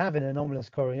found to have an anomalous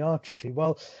coronary artery?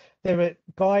 Well, there are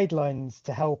guidelines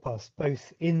to help us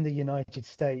both in the United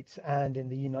States and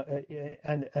in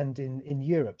in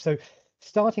Europe. So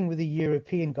starting with the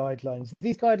European guidelines,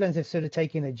 these guidelines have sort of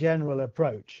taken a general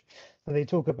approach. So they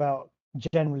talk about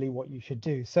generally what you should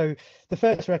do. So the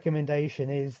first recommendation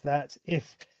is that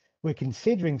if we're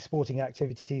considering sporting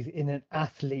activities in an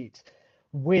athlete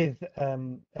with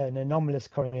an anomalous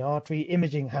coronary artery,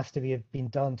 imaging has to have been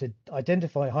done to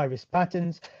identify high-risk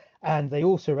patterns, and they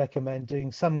also recommend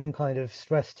doing some kind of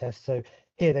stress test. So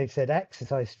here they've said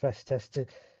exercise stress test to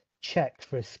check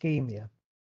for ischemia.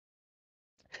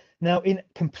 Now, in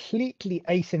completely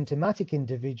asymptomatic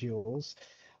individuals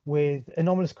with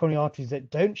anomalous coronary arteries that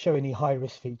don't show any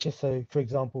high-risk features, so for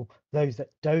example, those that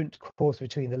don't course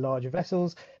between the larger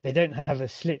vessels, they don't have a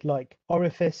slit-like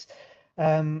orifice,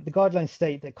 the guidelines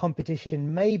state that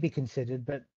competition may be considered,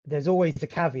 but there's always the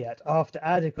caveat after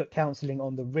adequate counselling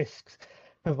on the risks,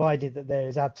 provided that there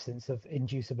is absence of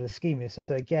inducible ischemia.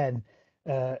 So again,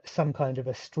 some kind of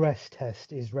a stress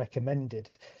test is recommended,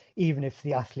 even if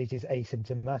the athlete is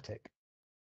asymptomatic.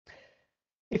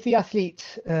 If the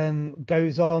athlete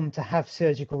goes on to have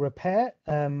surgical repair,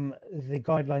 the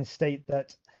guidelines state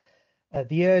that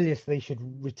the earliest they should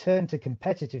return to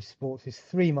competitive sports is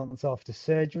 3 months after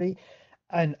surgery,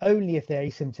 and only if they're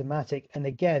asymptomatic, and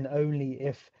again, only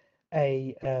if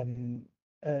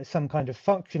some kind of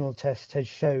functional test has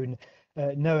shown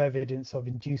no evidence of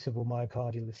inducible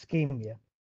myocardial ischemia.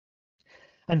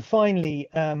 And finally,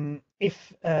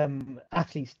 if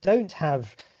athletes don't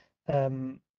have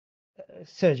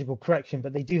surgical correction,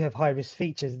 but they do have high-risk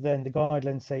features, then the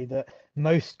guidelines say that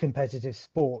most competitive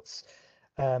sports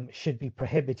should be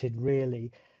prohibited,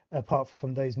 really, apart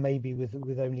from those maybe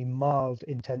with only mild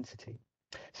intensity.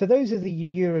 So those are the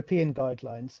European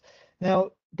guidelines.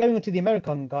 Now, going on to the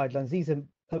American guidelines, these are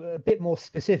a bit more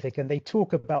specific, and they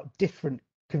talk about different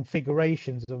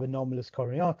configurations of anomalous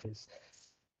coronary arteries.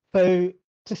 So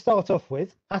to start off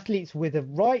with, athletes with a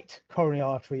right coronary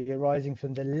artery arising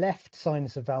from the left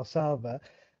sinus of Valsalva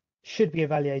should be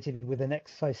evaluated with an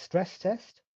exercise stress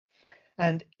test.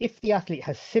 And if the athlete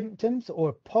has symptoms or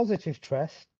a positive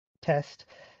test,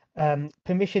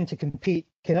 permission to compete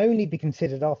can only be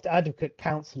considered after adequate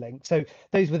counselling. So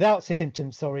those without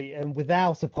symptoms, and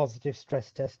without a positive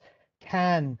stress test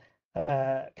can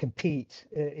compete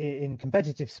in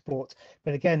competitive sports,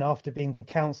 but again, after being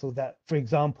counselled that, for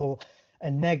example,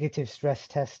 a negative stress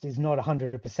test is not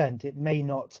 100%. It may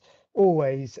not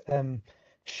always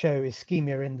show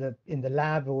ischemia in the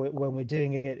lab or when we're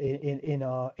doing it in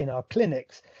our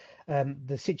clinics.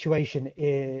 The situation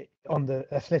on the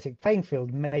athletic playing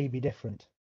field may be different.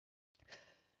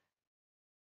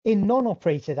 In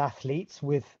non-operated athletes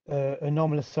with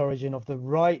anomalous origin of the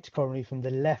right coronary from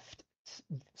the left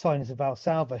sinus of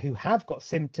Valsalva who have got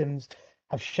symptoms,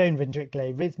 have shown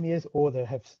ventricular arrhythmias, or they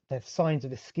have signs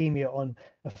of ischemia on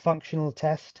a functional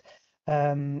test,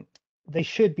 they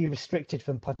should be restricted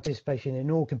from participation in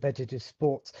all competitive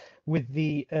sports, with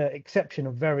the exception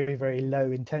of very, very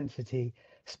low intensity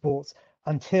sports,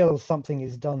 until something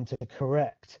is done to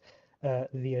correct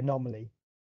the anomaly.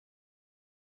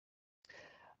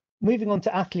 Moving on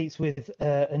to athletes with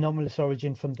anomalous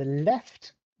origin from the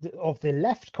left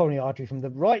coronary artery from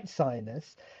the right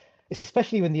sinus,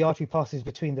 especially when the artery passes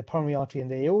between the pulmonary artery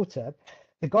and the aorta,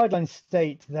 the guidelines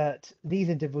state that these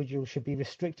individuals should be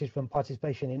restricted from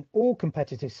participation in all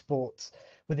competitive sports,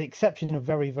 with the exception of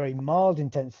very, very mild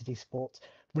intensity sports,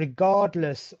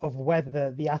 regardless of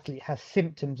whether the athlete has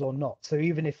symptoms or not. So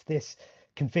even if this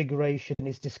configuration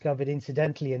is discovered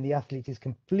incidentally and the athlete is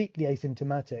completely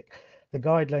asymptomatic, the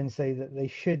guidelines say that they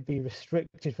should be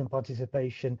restricted from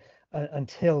participation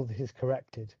until this is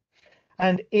corrected.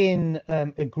 And in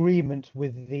agreement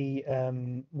with the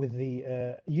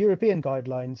European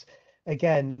guidelines,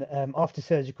 again, after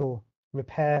surgical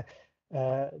repair,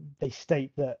 they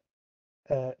state that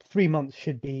 3 months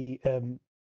should be the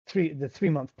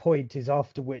 3-month point is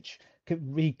after which sort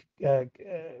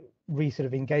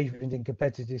of engagement in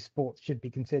competitive sports should be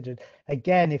considered.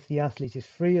 Again, if the athlete is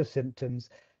free of symptoms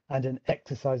and an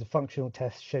exercise or functional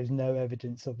test shows no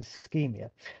evidence of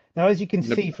ischemia. Now, as you can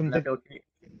see from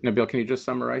Nabeel, can you just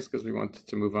summarize, because we want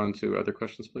to move on to other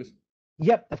questions, please?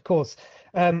 Yep, of course.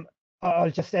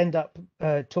 I'll just end up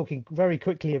talking very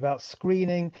quickly about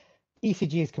screening.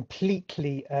 ECG is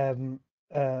completely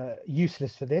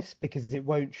useless for this because it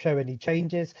won't show any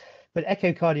changes, but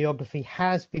echocardiography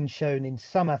has been shown in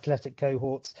some athletic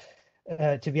cohorts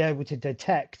to be able to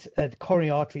detect a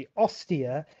coronary artery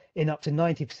ostia in up to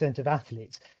 90% of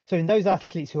athletes. So in those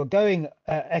athletes who are undergoing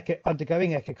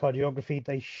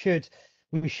echocardiography,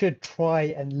 we should try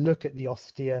and look at the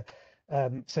ostia.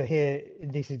 So here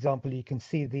in this example, you can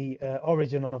see the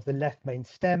origin of the left main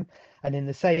stem, and in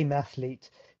the same athlete,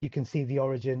 you can see the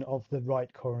origin of the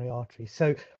right coronary artery.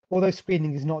 So although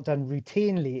screening is not done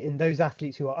routinely in those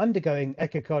athletes who are undergoing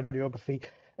echocardiography,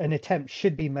 an attempt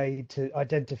should be made to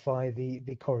identify the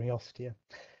coronary ostia.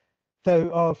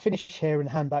 So I'll finish here and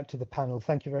hand back to the panel.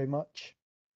 Thank you very much.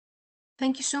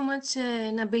 Thank you so much,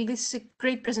 Nabeel. This is a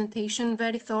great presentation,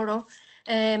 very thorough.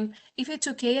 If it's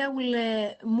okay, I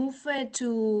will move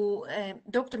to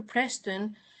Dr.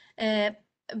 Preston.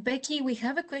 Becky, we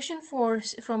have a question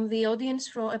from the audience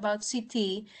about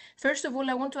CT. First of all,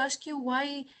 I want to ask you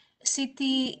why CT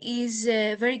is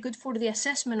very good for the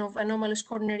assessment of anomalous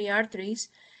coronary arteries.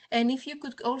 And if you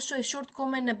could also a short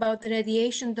comment about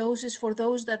radiation doses for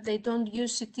those that they don't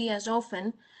use CT as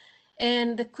often.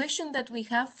 And the question that we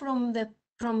have from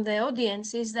the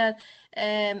audience is that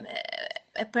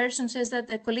a person says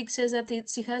that a colleague says that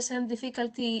she has some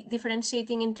difficulty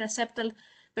differentiating intraseptal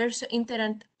versus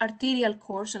interarterial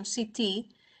course on CT.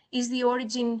 Is the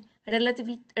origin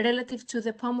relative to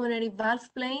the pulmonary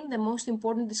valve plane the most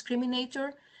important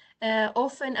discriminator? I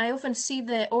often see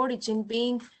the origin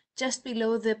being just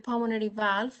below the pulmonary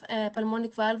valve,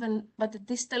 pulmonic valve, but the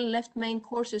distal left main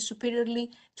course is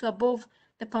superiorly to above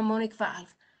the pulmonic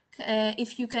valve.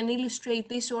 If you can illustrate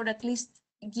this or at least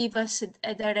give us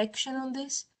a direction on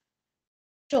this.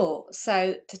 Sure.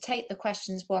 So to take the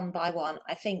questions one by one,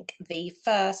 I think the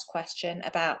first question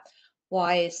about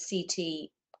why is CT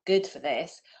good for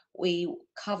this, we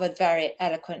covered very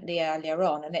eloquently earlier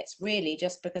on, and it's really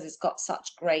just because it's got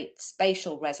such great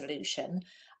spatial resolution.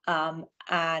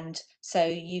 And so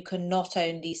you can not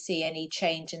only see any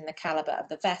change in the caliber of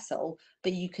the vessel,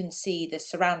 but you can see the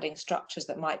surrounding structures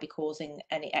that might be causing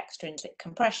any extrinsic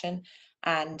compression,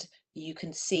 and you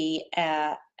can see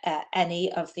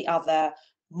any of the other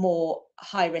more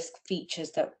high-risk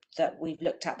features that we've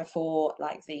looked at before,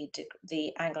 like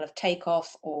the angle of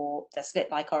takeoff or the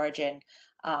slit-like origin,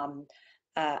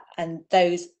 and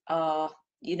those are,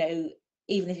 you know,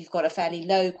 even if you've got a fairly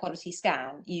low quality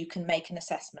scan, you can make an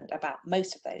assessment about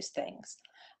most of those things.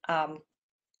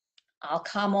 I'll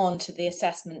come on to the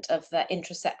assessment of the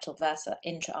intraseptal versus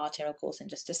intra-arterial course in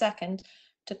just a second.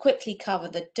 To quickly cover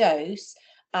the dose,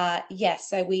 yes,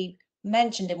 so we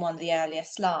mentioned in one of the earlier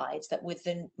slides that with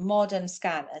the modern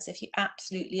scanners, if you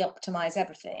absolutely optimize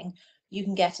everything, you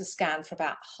can get a scan for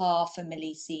about 0.5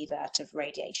 millisievert of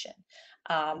radiation.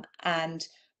 And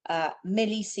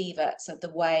millisieverts are the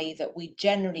way that we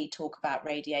generally talk about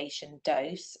radiation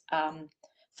dose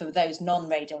for those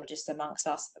non-radiologists amongst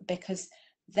us, because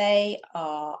they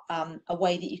are a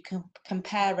way that you can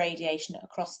compare radiation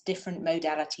across different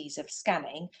modalities of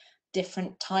scanning,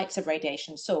 different types of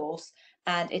radiation source,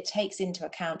 and it takes into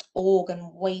account organ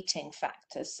weighting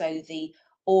factors, so the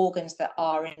organs that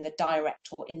are in the direct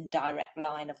or indirect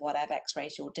line of whatever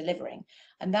X-rays you're delivering.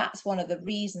 And that's one of the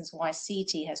reasons why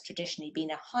CT has traditionally been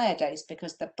a higher dose,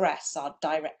 because the breasts are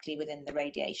directly within the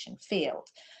radiation field.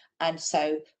 And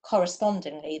so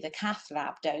correspondingly, the cath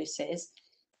lab doses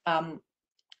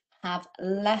have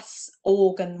less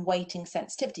organ weighting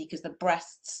sensitivity because the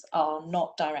breasts are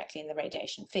not directly in the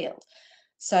radiation field.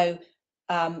 So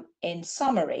in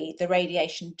summary, the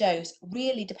radiation dose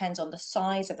really depends on the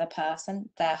size of the person,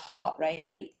 their heart rate,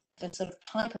 the sort of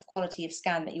type of quality of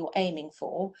scan that you're aiming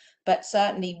for. But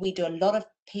certainly we do a lot of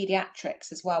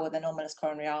pediatrics as well with anomalous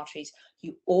coronary arteries.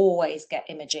 You always get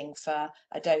imaging for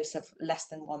a dose of less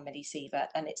than 1 millisievert,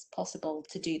 and it's possible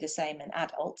to do the same in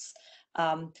adults.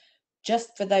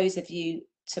 Just for those of you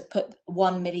to put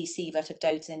 1 millisievert of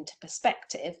dose into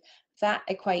perspective, that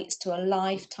equates to a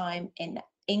lifetime in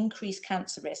increased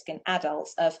cancer risk in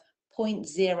adults of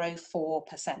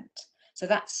 0.04%. So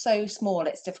that's so small,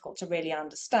 it's difficult to really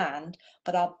understand,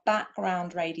 but our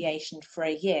background radiation for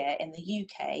a year in the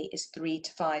UK is 3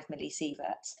 to 5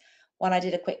 millisieverts. When I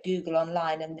did a quick Google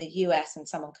online in the US, and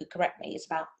someone could correct me, it's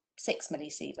about 6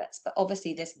 millisieverts, but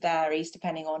obviously this varies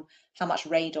depending on how much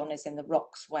radon is in the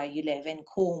rocks where you live. In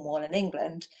Cornwall in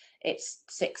England, it's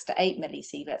 6 to 8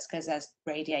 millisieverts because there's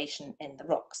radiation in the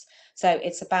rocks. So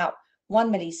it's about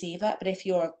 1 millisievert, but if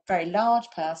you're a very large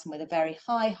person with a very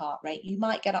high heart rate, you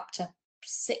might get up to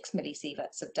 6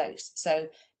 millisieverts of dose. So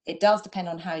it does depend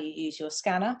on how you use your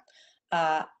scanner.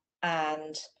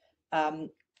 And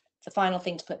the final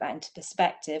thing, to put that into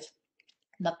perspective,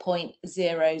 the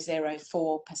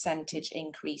 0.004%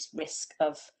 increased risk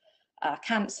of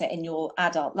cancer in your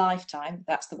adult lifetime,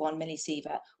 that's the 1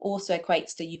 millisievert, also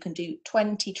equates to you can do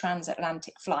 20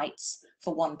 transatlantic flights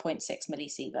for 1.6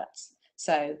 millisieverts.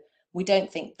 So we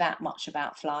don't think that much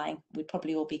about flying. We'd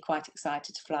probably all be quite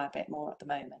excited to fly a bit more at the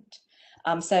moment.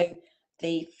 So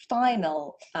the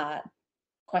final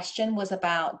question was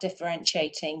about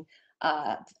differentiating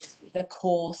the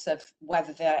course of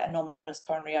whether the anomalous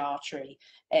coronary artery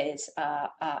is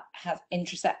have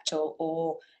intraseptal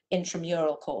or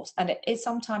intramural course, and it is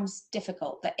sometimes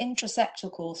difficult. The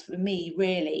intraseptal course for me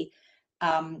really,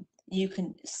 you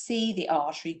can see the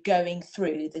artery going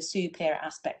through the superior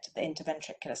aspect of the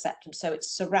interventricular septum, so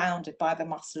it's surrounded by the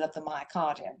muscle of the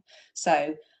myocardium.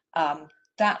 So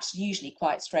that's usually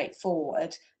quite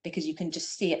straightforward because you can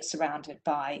just see it surrounded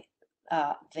by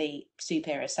the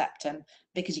superior septum,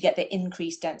 because you get the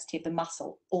increased density of the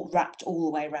muscle all wrapped all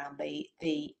the way around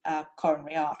the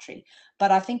coronary artery.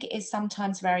 But I think it is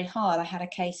sometimes very hard. I had a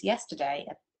case yesterday,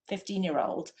 a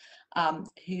 15-year-old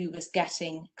who was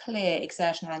getting clear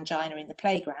exertional angina in the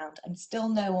playground, and still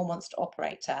no one wants to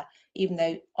operate her, even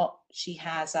though she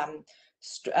has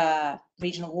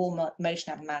regional wall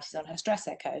motion abnormalities on her stress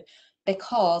echo,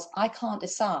 because I can't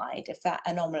decide if that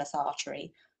anomalous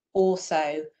artery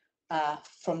also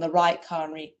from the right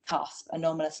coronary cusp,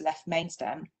 anomalous left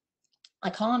mainstem, I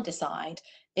can't decide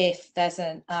if there's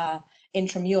an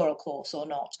intramural course or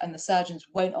not, and the surgeons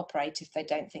won't operate if they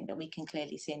don't think that we can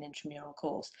clearly see an intramural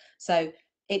course. So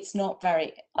it's not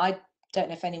very, I don't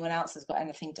know if anyone else has got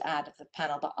anything to add of the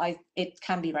panel, but it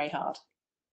can be very hard.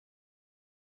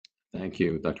 Thank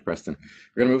you, Dr. Preston.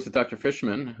 We're going to move to Dr.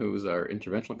 Fischman, who's our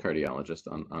interventional cardiologist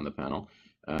on the panel.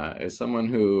 As someone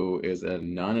who is a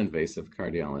non-invasive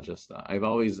cardiologist, I've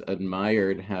always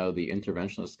admired how the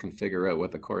interventionalists can figure out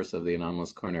what the course of the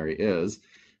anomalous coronary is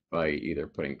by either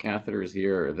putting catheters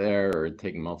here or there or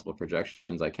taking multiple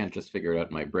projections. I can't just figure it out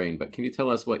in my brain, but can you tell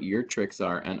us what your tricks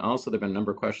are? And also, there have been a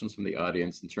number of questions from the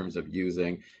audience in terms of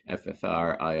using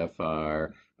FFR,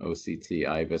 IFR, OCT,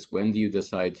 IVUS. When do you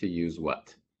decide to use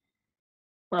what?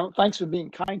 Well, thanks for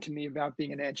being kind to me about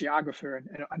being an angiographer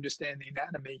and understanding the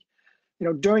anatomy. You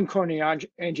know, during coronary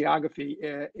angiography,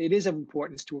 it is of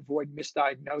importance to avoid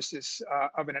misdiagnosis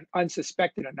of an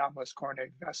unsuspected anomalous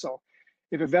coronary vessel.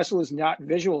 If a vessel is not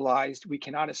visualized, we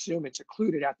cannot assume it's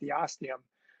occluded at the ostium.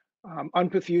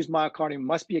 Unperfused myocardium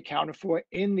must be accounted for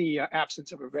in the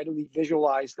absence of a readily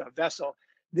visualized vessel.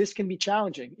 This can be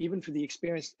challenging, even for the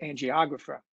experienced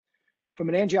angiographer. From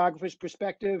an angiographer's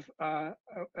perspective,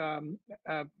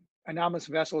 anomalous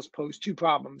vessels pose two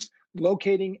problems: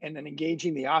 locating and then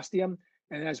engaging the ostium,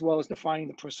 and as well as defining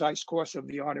the precise course of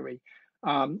the artery.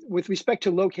 With respect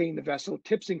to locating the vessel,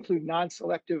 tips include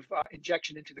non-selective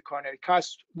injection into the coronary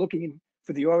cusp, looking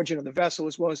for the origin of the vessel,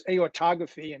 as well as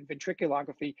aortography and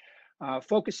ventriculography,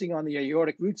 focusing on the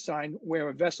aortic root sign where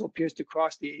a vessel appears to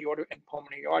cross the aorta and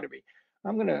pulmonary artery.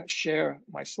 I'm going to share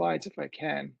my slides if I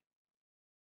can.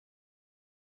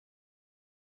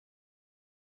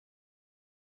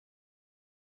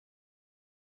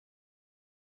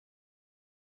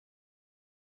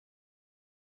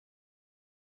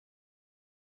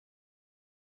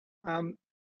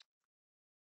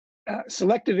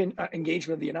 Selective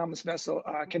engagement of the anomalous vessel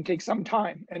can take some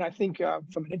time. And I think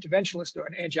from an interventionalist or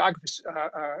an angiographer's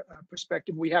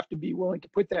perspective, we have to be willing to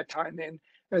put that time in,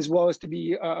 as well as to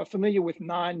be familiar with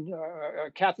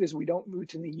non-catheters we don't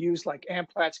routinely use, like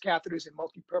Amplatz catheters and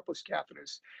multi-purpose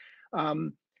catheters.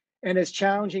 And as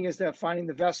challenging as finding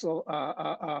the vessel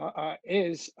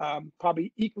is,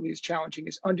 probably equally as challenging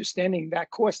is understanding that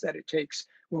course that it takes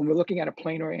when we're looking at a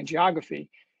planar angiography.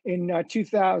 In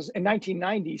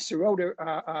 1990, Sirota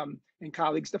and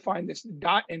colleagues defined this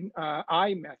dot and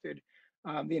eye method.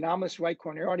 The anomalous right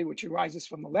coronary artery, which arises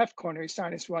from the left coronary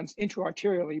sinus, runs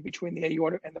intraarterially between the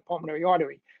aorta and the pulmonary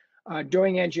artery.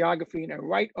 During angiography in a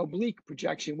right oblique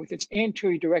projection with its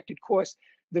anterior directed course,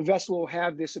 the vessel will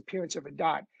have this appearance of a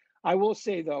dot. I will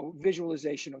say, though,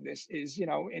 visualization of this is, you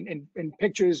know, in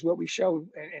pictures, what we show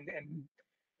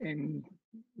in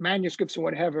manuscripts or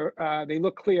whatever, they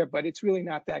look clear, but it's really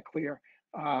not that clear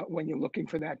when you're looking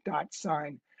for that dot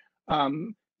sign.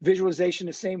 Visualization,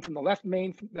 the same from the left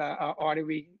main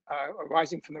artery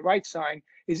arising from the right sign,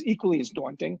 is equally as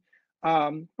daunting,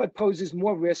 but poses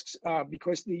more risks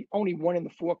because only 1 in the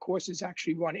 4 courses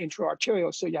actually run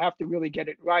intraarterial, so you have to really get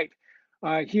it right.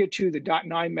 Here too, the dot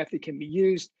and eye method can be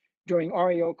used. During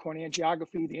RAO coronary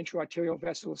angiography, the intraarterial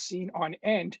vessel is seen on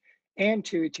end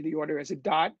anterior to the aorta as a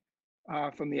dot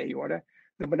from the aorta.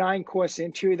 The benign course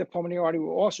anterior to the pulmonary artery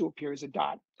will also appear as a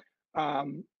dot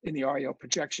in the RAO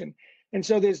projection. And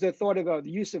so there's the thought of the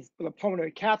use of the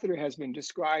pulmonary catheter has been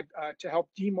described to help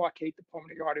demarcate the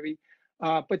pulmonary artery,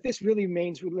 but this really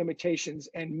remains with limitations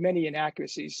and many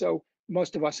inaccuracies. So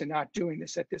most of us are not doing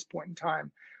this at this point in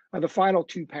time. The final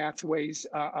 2 pathways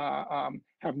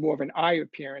have more of an eye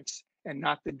appearance and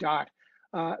not the dot.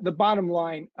 The bottom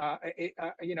line,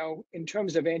 you know, in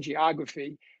terms of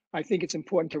angiography, I think it's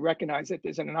important to recognize that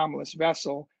there's an anomalous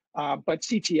vessel, but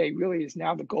CTA really is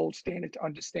now the gold standard to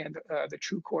understand the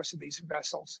true course of these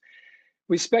vessels.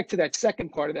 With respect to that second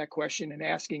part of that question and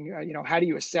asking, you know, how do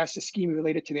you assess ischemia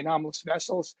related to the anomalous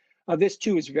vessels? This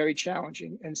too is very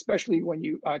challenging, and especially when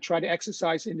you try to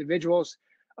exercise individuals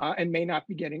and may not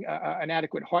be getting an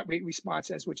adequate heart rate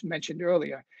response, as was mentioned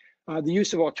earlier. The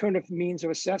use of alternative means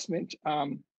of assessment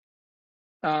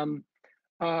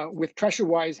with pressure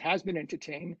wise has been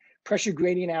entertained. Pressure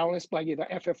gradient analysis by either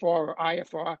FFR or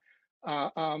IFR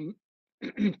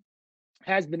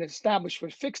has been established for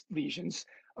fixed lesions.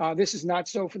 This is not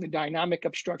so for the dynamic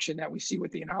obstruction that we see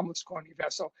with the anomalous coronary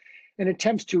vessel. And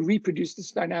attempts to reproduce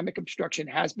this dynamic obstruction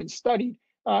has been studied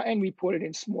and reported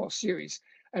in small series.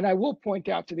 And I will point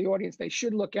out to the audience, they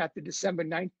should look at the December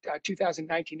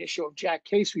 2019 issue of JACC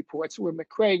case reports, where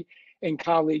McCrae and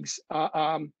colleagues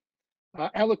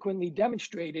eloquently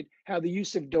demonstrated how the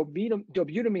use of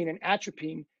dobutamine and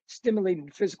atropine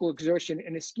stimulated physical exertion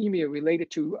and ischemia related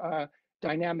to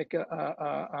dynamic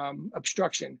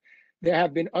obstruction. There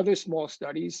have been other small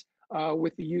studies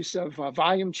with the use of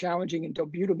volume challenging and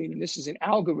dobutamine, and this is an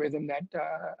algorithm that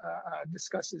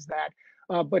discusses that.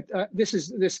 But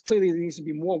this clearly needs to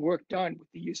be more work done with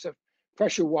the use of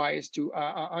pressure wires to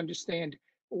understand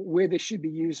where this should be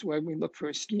used when we look for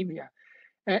ischemia.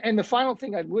 And the final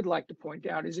thing I would like to point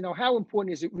out is, how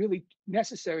important is it really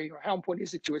necessary, or how important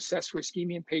is it to assess for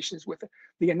ischemia in patients with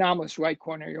the anomalous right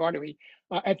coronary artery?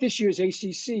 At this year's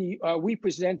ACC, we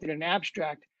presented an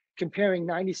abstract comparing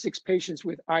 96 patients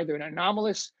with either an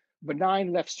anomalous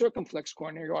benign left circumflex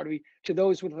coronary artery to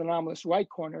those with an anomalous right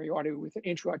coronary artery with an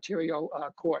intra-arterial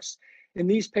course. In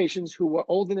these patients who were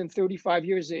older than 35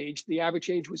 years age, the average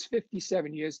age was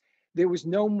 57 years, there was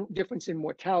no difference in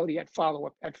mortality at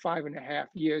follow-up at 5.5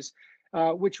 years,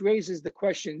 which raises the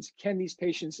questions, can these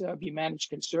patients be managed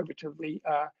conservatively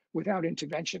without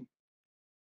intervention?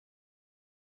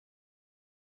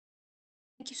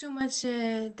 Thank you so much,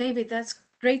 David. That's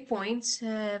great points,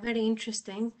 very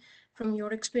interesting from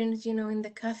your experience, in the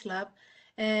cath lab.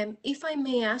 If I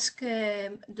may ask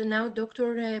now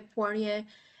Dr. Poirier,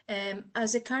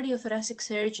 as a cardiothoracic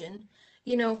surgeon,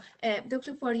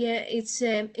 Dr. Poirier, it's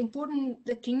important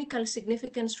the clinical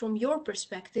significance from your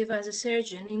perspective as a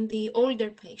surgeon in the older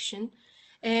patient,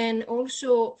 and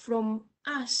also from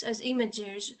us as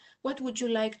imagers, what would you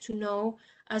like to know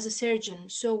as a surgeon?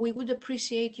 So we would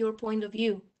appreciate your point of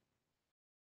view.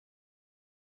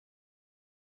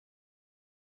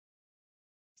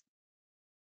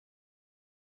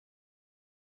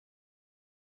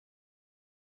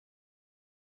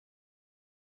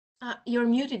 You're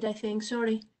muted, I think.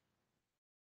 Sorry.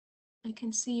 I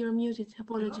can see you're muted.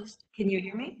 Apologies. Can you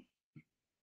hear me?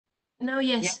 No,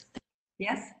 yes.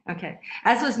 Yes? Okay.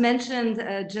 As was mentioned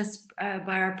just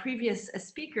by our previous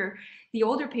speaker, the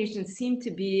older patients seem to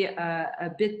be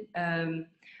a bit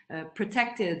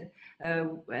protected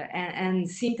and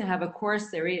seem to have a course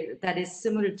there that is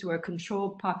similar to a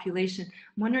controlled population.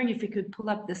 I'm wondering if you could pull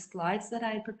up the slides that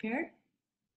I had prepared.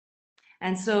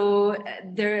 And so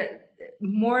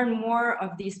more and more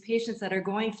of these patients that are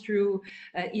going through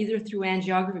either through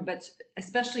angiography, but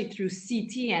especially through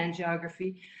CT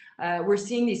angiography, we're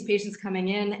seeing these patients coming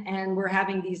in and we're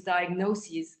having these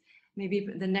diagnoses. Maybe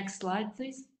the next slide,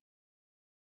 please.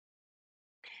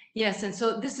 Yes, and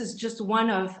so this is just one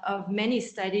of many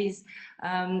studies.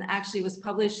 Actually was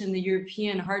published in the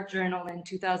European Heart Journal in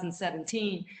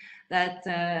 2017. That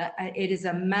it is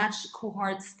a matched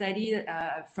cohort study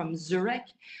from Zurich.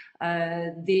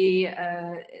 They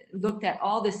looked at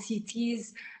all the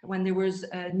CTs when there was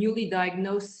newly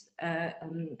diagnosed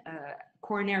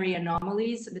coronary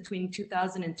anomalies between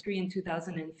 2003 and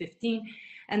 2015.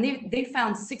 And they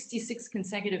found 66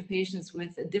 consecutive patients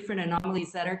with different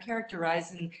anomalies that are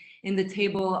characterized in the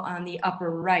table on the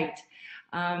upper right.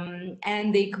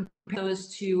 And they compared those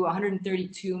to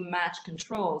 132 matched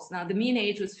controls. Now, the mean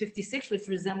age was 56, which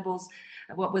resembles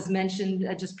what was mentioned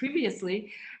just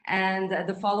previously. And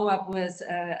the follow-up was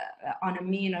on a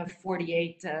mean of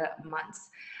 48 months.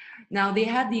 Now, they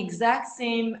had the exact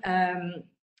same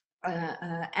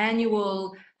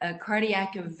annual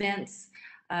cardiac events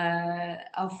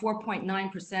of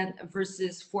 4.9%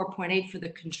 versus 4.8% for the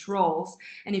controls.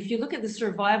 And if you look at the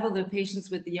survival of the patients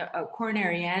with the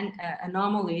coronary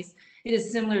anomalies, it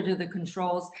is similar to the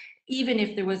controls, even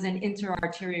if there was an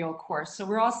interarterial course. So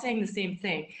we're all saying the same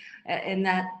thing, in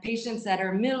that patients that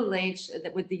are middle-aged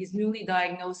with these newly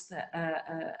diagnosed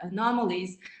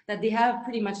anomalies, that they have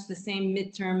pretty much the same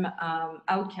midterm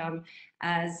outcome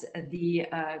as the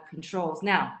controls.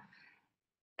 Now,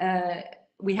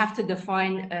 we have to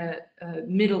define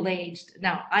middle-aged.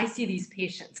 Now, I see these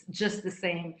patients just the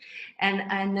same,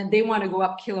 and they want to go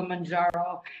up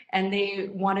Kilimanjaro, and they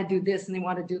want to do this and they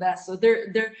want to do that. So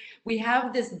we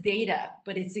have this data,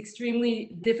 but it's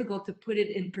extremely difficult to put it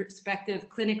in perspective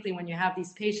clinically when you have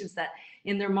these patients that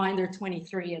in their mind they're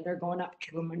 23 and they're going up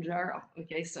Kilimanjaro.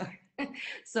 Okay, so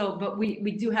but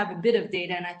we do have a bit of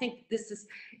data, and I think this is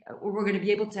we're going to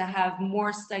be able to have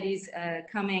more studies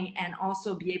coming and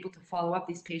also be able to follow up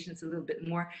these patients a little bit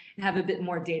more and have a bit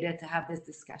more data to have this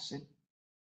discussion.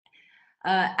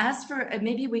 As for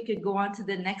maybe we could go on to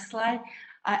the next slide.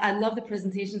 I love the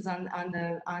presentations on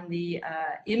the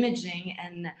imaging,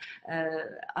 and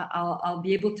I'll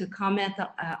be able to comment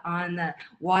on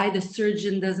why the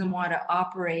surgeon doesn't want to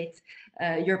operate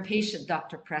your patient,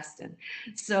 Dr. Preston.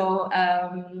 So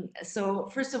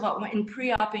first of all, in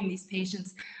pre-oping these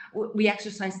patients, we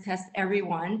exercise test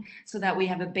everyone so that we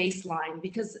have a baseline,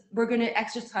 because we're going to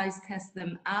exercise test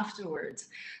them afterwards.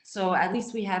 So at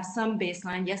least we have some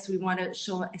baseline. Yes, we want to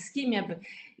show ischemia, but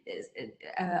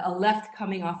a left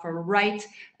coming off a right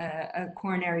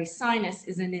coronary sinus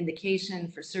is an indication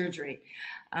for surgery.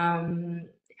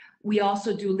 We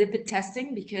also do lipid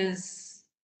testing, because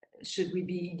should we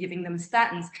be giving them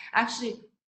statins? Actually,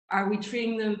 are we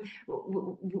treating them?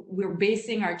 We're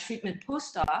basing our treatment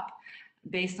post-op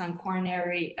based on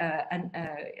coronary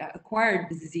acquired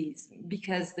disease,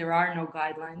 because there are no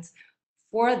guidelines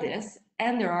for this,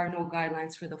 and there are no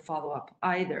guidelines for the follow-up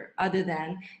either, other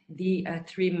than the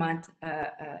 3-month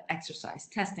exercise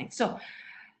testing. So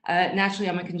naturally,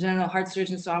 I'm a congenital heart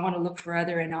surgeon, so I want to look for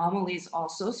other anomalies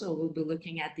also. So we'll be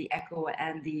looking at the echo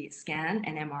and the scan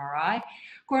and MRI.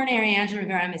 Coronary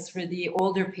angiogram is for the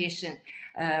older patient,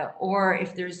 or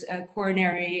if there's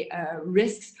coronary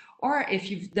risks, or if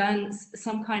you've done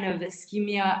some kind of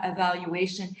ischemia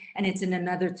evaluation and it's in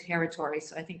another territory.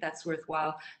 So I think that's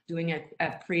worthwhile doing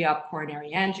a pre-op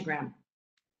coronary angiogram.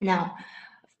 Now,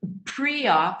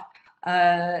 pre-op,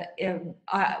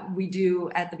 we do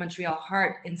at the Montreal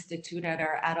Heart Institute at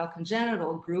our adult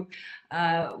congenital group,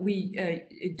 we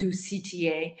do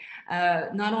CTA,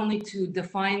 not only to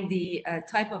define the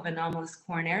type of anomalous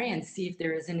coronary and see if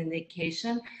there is an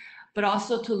indication, but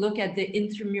also to look at the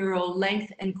intramural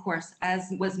length and course, as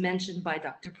was mentioned by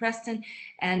Dr. Preston.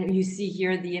 And you see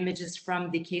here the images from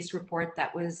the case report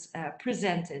that was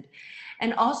presented.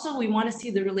 And also we want to see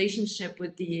the relationship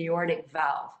with the aortic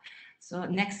valve. So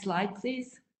next slide,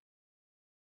 please.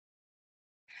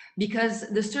 Because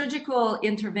the surgical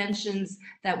interventions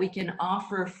that we can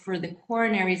offer for the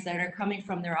coronaries that are coming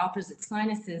from their opposite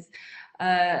sinuses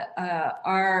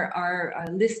are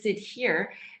listed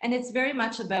here, and it's very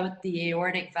much about the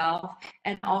aortic valve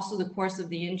and also the course of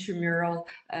the intramural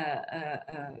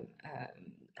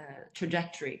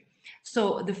trajectory.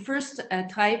 So the first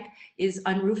type is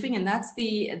unroofing, and that's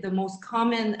the most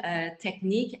common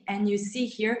technique. And you see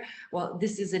here, well,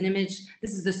 this is an image,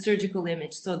 this is the surgical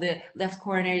image. So the left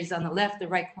coronary is on the left, the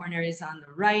right coronary is on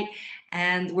the right,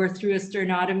 and we're through a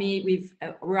sternotomy.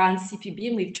 We're on CPB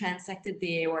and we've transected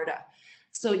the aorta.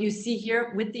 So you see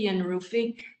here with the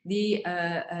unroofing, the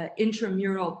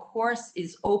intramural course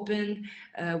is opened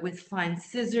with fine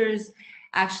scissors.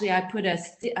 Actually, I put an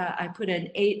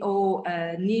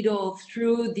 8-0 needle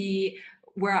through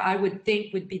where I would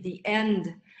think would be the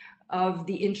end of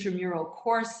the intramural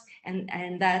course,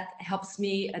 and that helps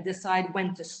me decide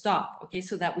when to stop, okay,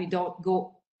 so that we don't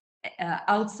go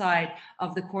outside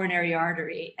of the coronary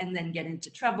artery and then get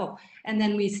into trouble. And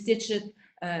then we stitch it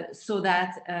so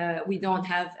that we don't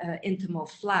have intimal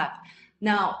flap.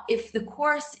 Now, if the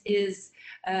course is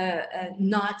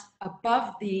not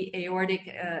above the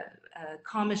aortic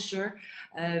commissure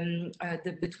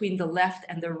between the left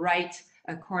and the right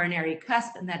coronary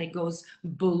cusp, and that it goes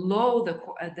below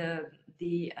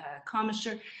the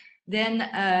commissure, then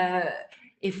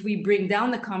if we bring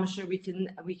down the commissure, we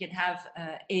can have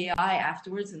AI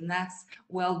afterwards, and that's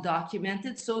well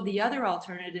documented. So the other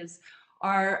alternatives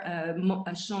are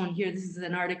shown here. This is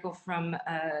an article from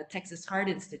Texas Heart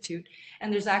Institute,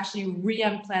 and there's actually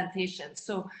reimplantation.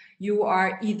 So you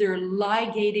are either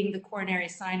ligating the coronary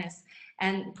sinus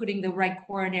and putting the right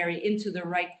coronary into the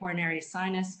right coronary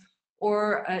sinus,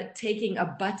 or taking a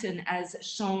button as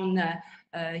shown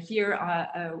here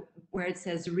where it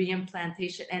says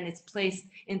reimplantation, and it's placed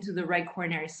into the right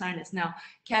coronary sinus. Now,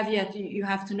 caveat, you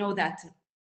have to know that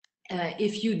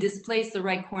if you displace the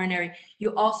right coronary,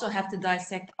 you also have to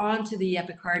dissect onto the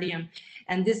epicardium,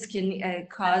 and this can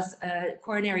cause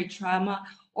coronary trauma,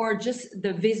 or just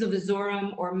the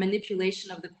vasovasorum or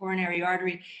manipulation of the coronary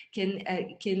artery can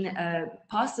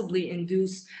possibly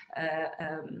induce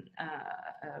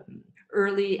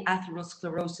early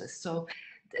atherosclerosis. So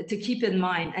to keep in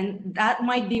mind, and that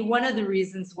might be one of the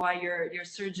reasons why your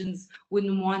surgeons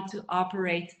wouldn't want to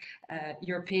operate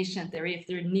your patient there if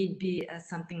there need be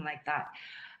something like that.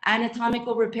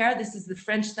 Anatomical repair, this is the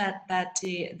French that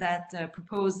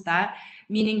proposed that,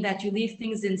 meaning that you leave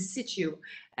things in situ,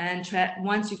 and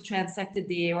once you've transected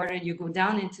the aorta, you go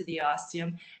down into the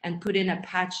ostium and put in a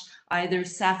patch, either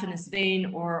saphenous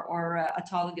vein or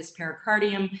autologous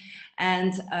pericardium,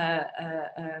 and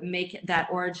make that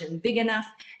origin big enough.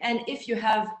 And if you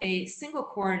have a single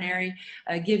coronary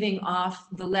giving off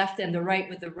the left and the right,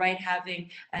 with the right having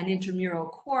an intramural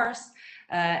course,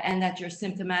 and that you're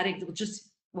symptomatic, just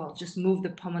move the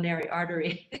pulmonary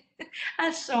artery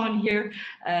as shown here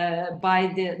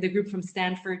by the group from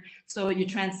Stanford. So you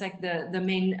transect the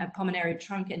main pulmonary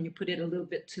trunk and you put it a little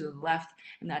bit to the left,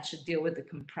 and that should deal with the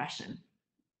compression.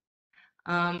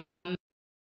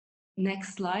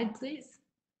 Next slide, please.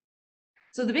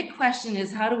 So the big question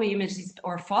is, how do we image these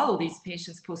or follow these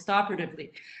patients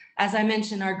postoperatively? As I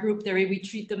mentioned, our group there, we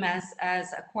treat them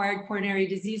as acquired coronary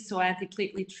disease, so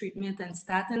antiplatelet treatment and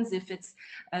statins if it's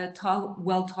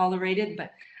well tolerated.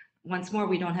 But once more,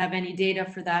 we don't have any data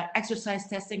for that. Exercise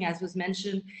testing, as was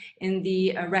mentioned in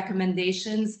the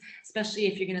recommendations, especially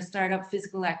if you're going to start up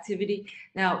physical activity.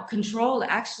 Now, control,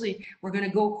 actually, we're going to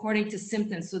go according to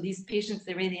symptoms. So these patients,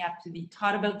 they really have to be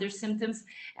taught about their symptoms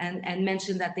and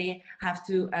mention that they have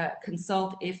to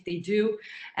consult if they do.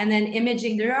 And then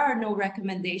imaging, there are no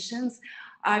recommendations.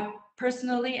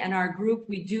 Personally, and our group,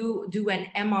 we do an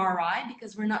MRI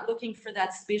because we're not looking for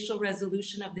that spatial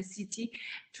resolution of the CT,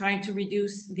 trying to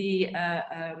reduce the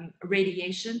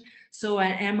radiation. So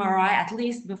an MRI at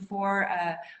least before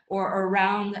or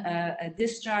around a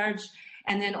discharge,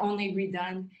 and then only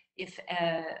redone if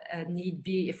need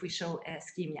be, if we show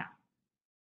ischemia.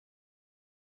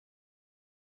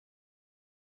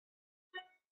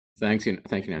 Thank you,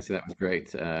 Nancy. That was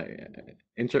great.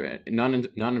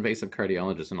 Non-invasive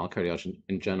cardiologists and all cardiologists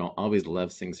in general always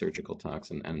love seeing surgical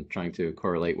talks and trying to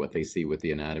correlate what they see with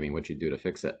the anatomy and what you do to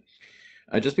fix it.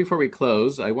 Just before we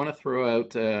close, I want to throw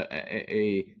out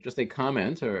just a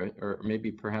comment or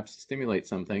maybe perhaps stimulate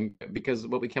something, because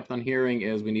what we kept on hearing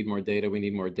is we need more data, we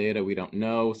need more data, we don't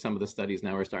know. Some of the studies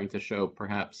now are starting to show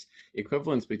perhaps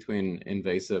equivalence between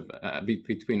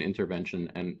between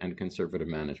intervention and conservative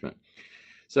management.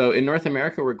 So in North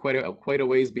America, we're quite a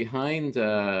ways behind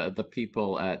the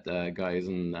people at Guy's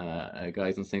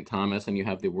and St. Thomas, and you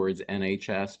have the words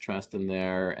NHS Trust in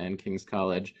there and King's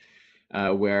College,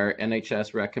 where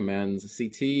NHS recommends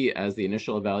CT as the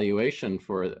initial evaluation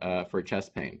for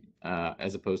chest pain,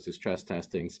 as opposed to stress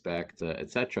testing, SPECT,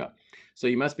 etc. So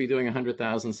you must be doing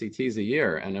 100,000 CTs a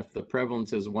year, and if the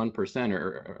prevalence is 1%,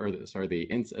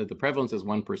 the prevalence is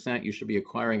 1%, you should be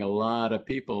acquiring a lot of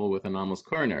people with anomalous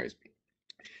coronaries.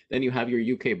 Then you have your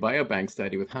UK Biobank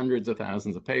study with hundreds of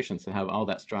thousands of patients that have all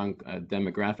that strong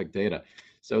demographic data.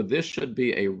 So this should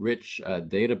be a rich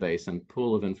database and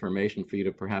pool of information for you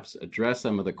to perhaps address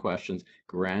some of the questions.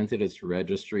 Granted, it's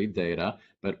registry data,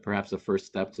 but perhaps a first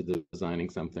step to designing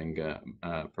something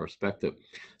prospective.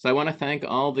 So I want to thank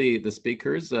all the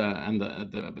speakers and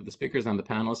the speakers on the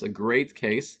panelists. A great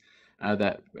case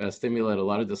that stimulated a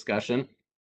lot of discussion.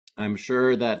 I'm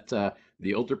sure that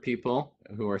the older people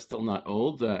who are still not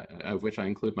old, of which I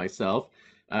include myself,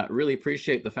 really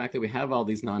appreciate the fact that we have all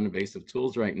these non-invasive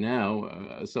tools right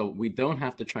now, so we don't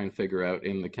have to try and figure out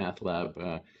in the cath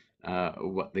lab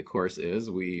what the course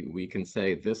is. We can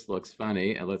say, this looks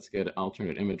funny, and let's get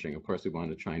alternate imaging. Of course, we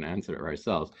want to try and answer it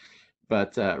ourselves.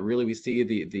 But really, we see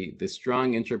the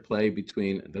strong interplay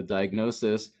between the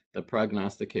diagnosis, the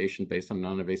prognostication based on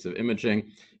non-invasive imaging,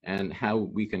 and how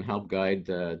we can help guide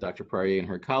Dr. Poirier and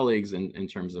her colleagues in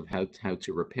terms of how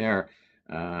to repair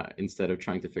instead of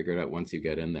trying to figure it out once you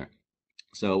get in there.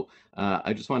 So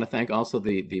I just want to thank also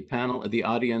the panel, the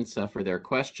audience for their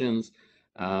questions,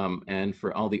 and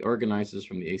for all the organizers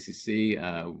from the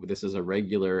ACC. This is a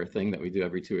regular thing that we do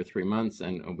every 2 or 3 months,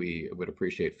 and we would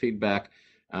appreciate feedback.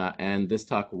 And this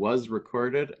talk was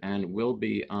recorded and will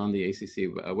be on the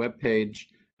ACC webpage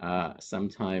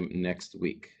sometime next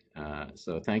week.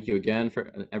 So thank you again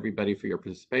for everybody for your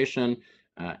participation,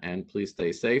 and please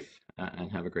stay safe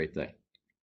and have a great day.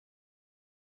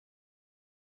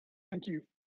 Thank you.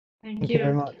 Thank you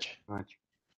very much. Thank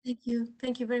you.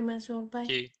 Thank you very much all. Bye.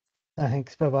 Thank you.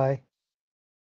 Thanks. Bye-bye.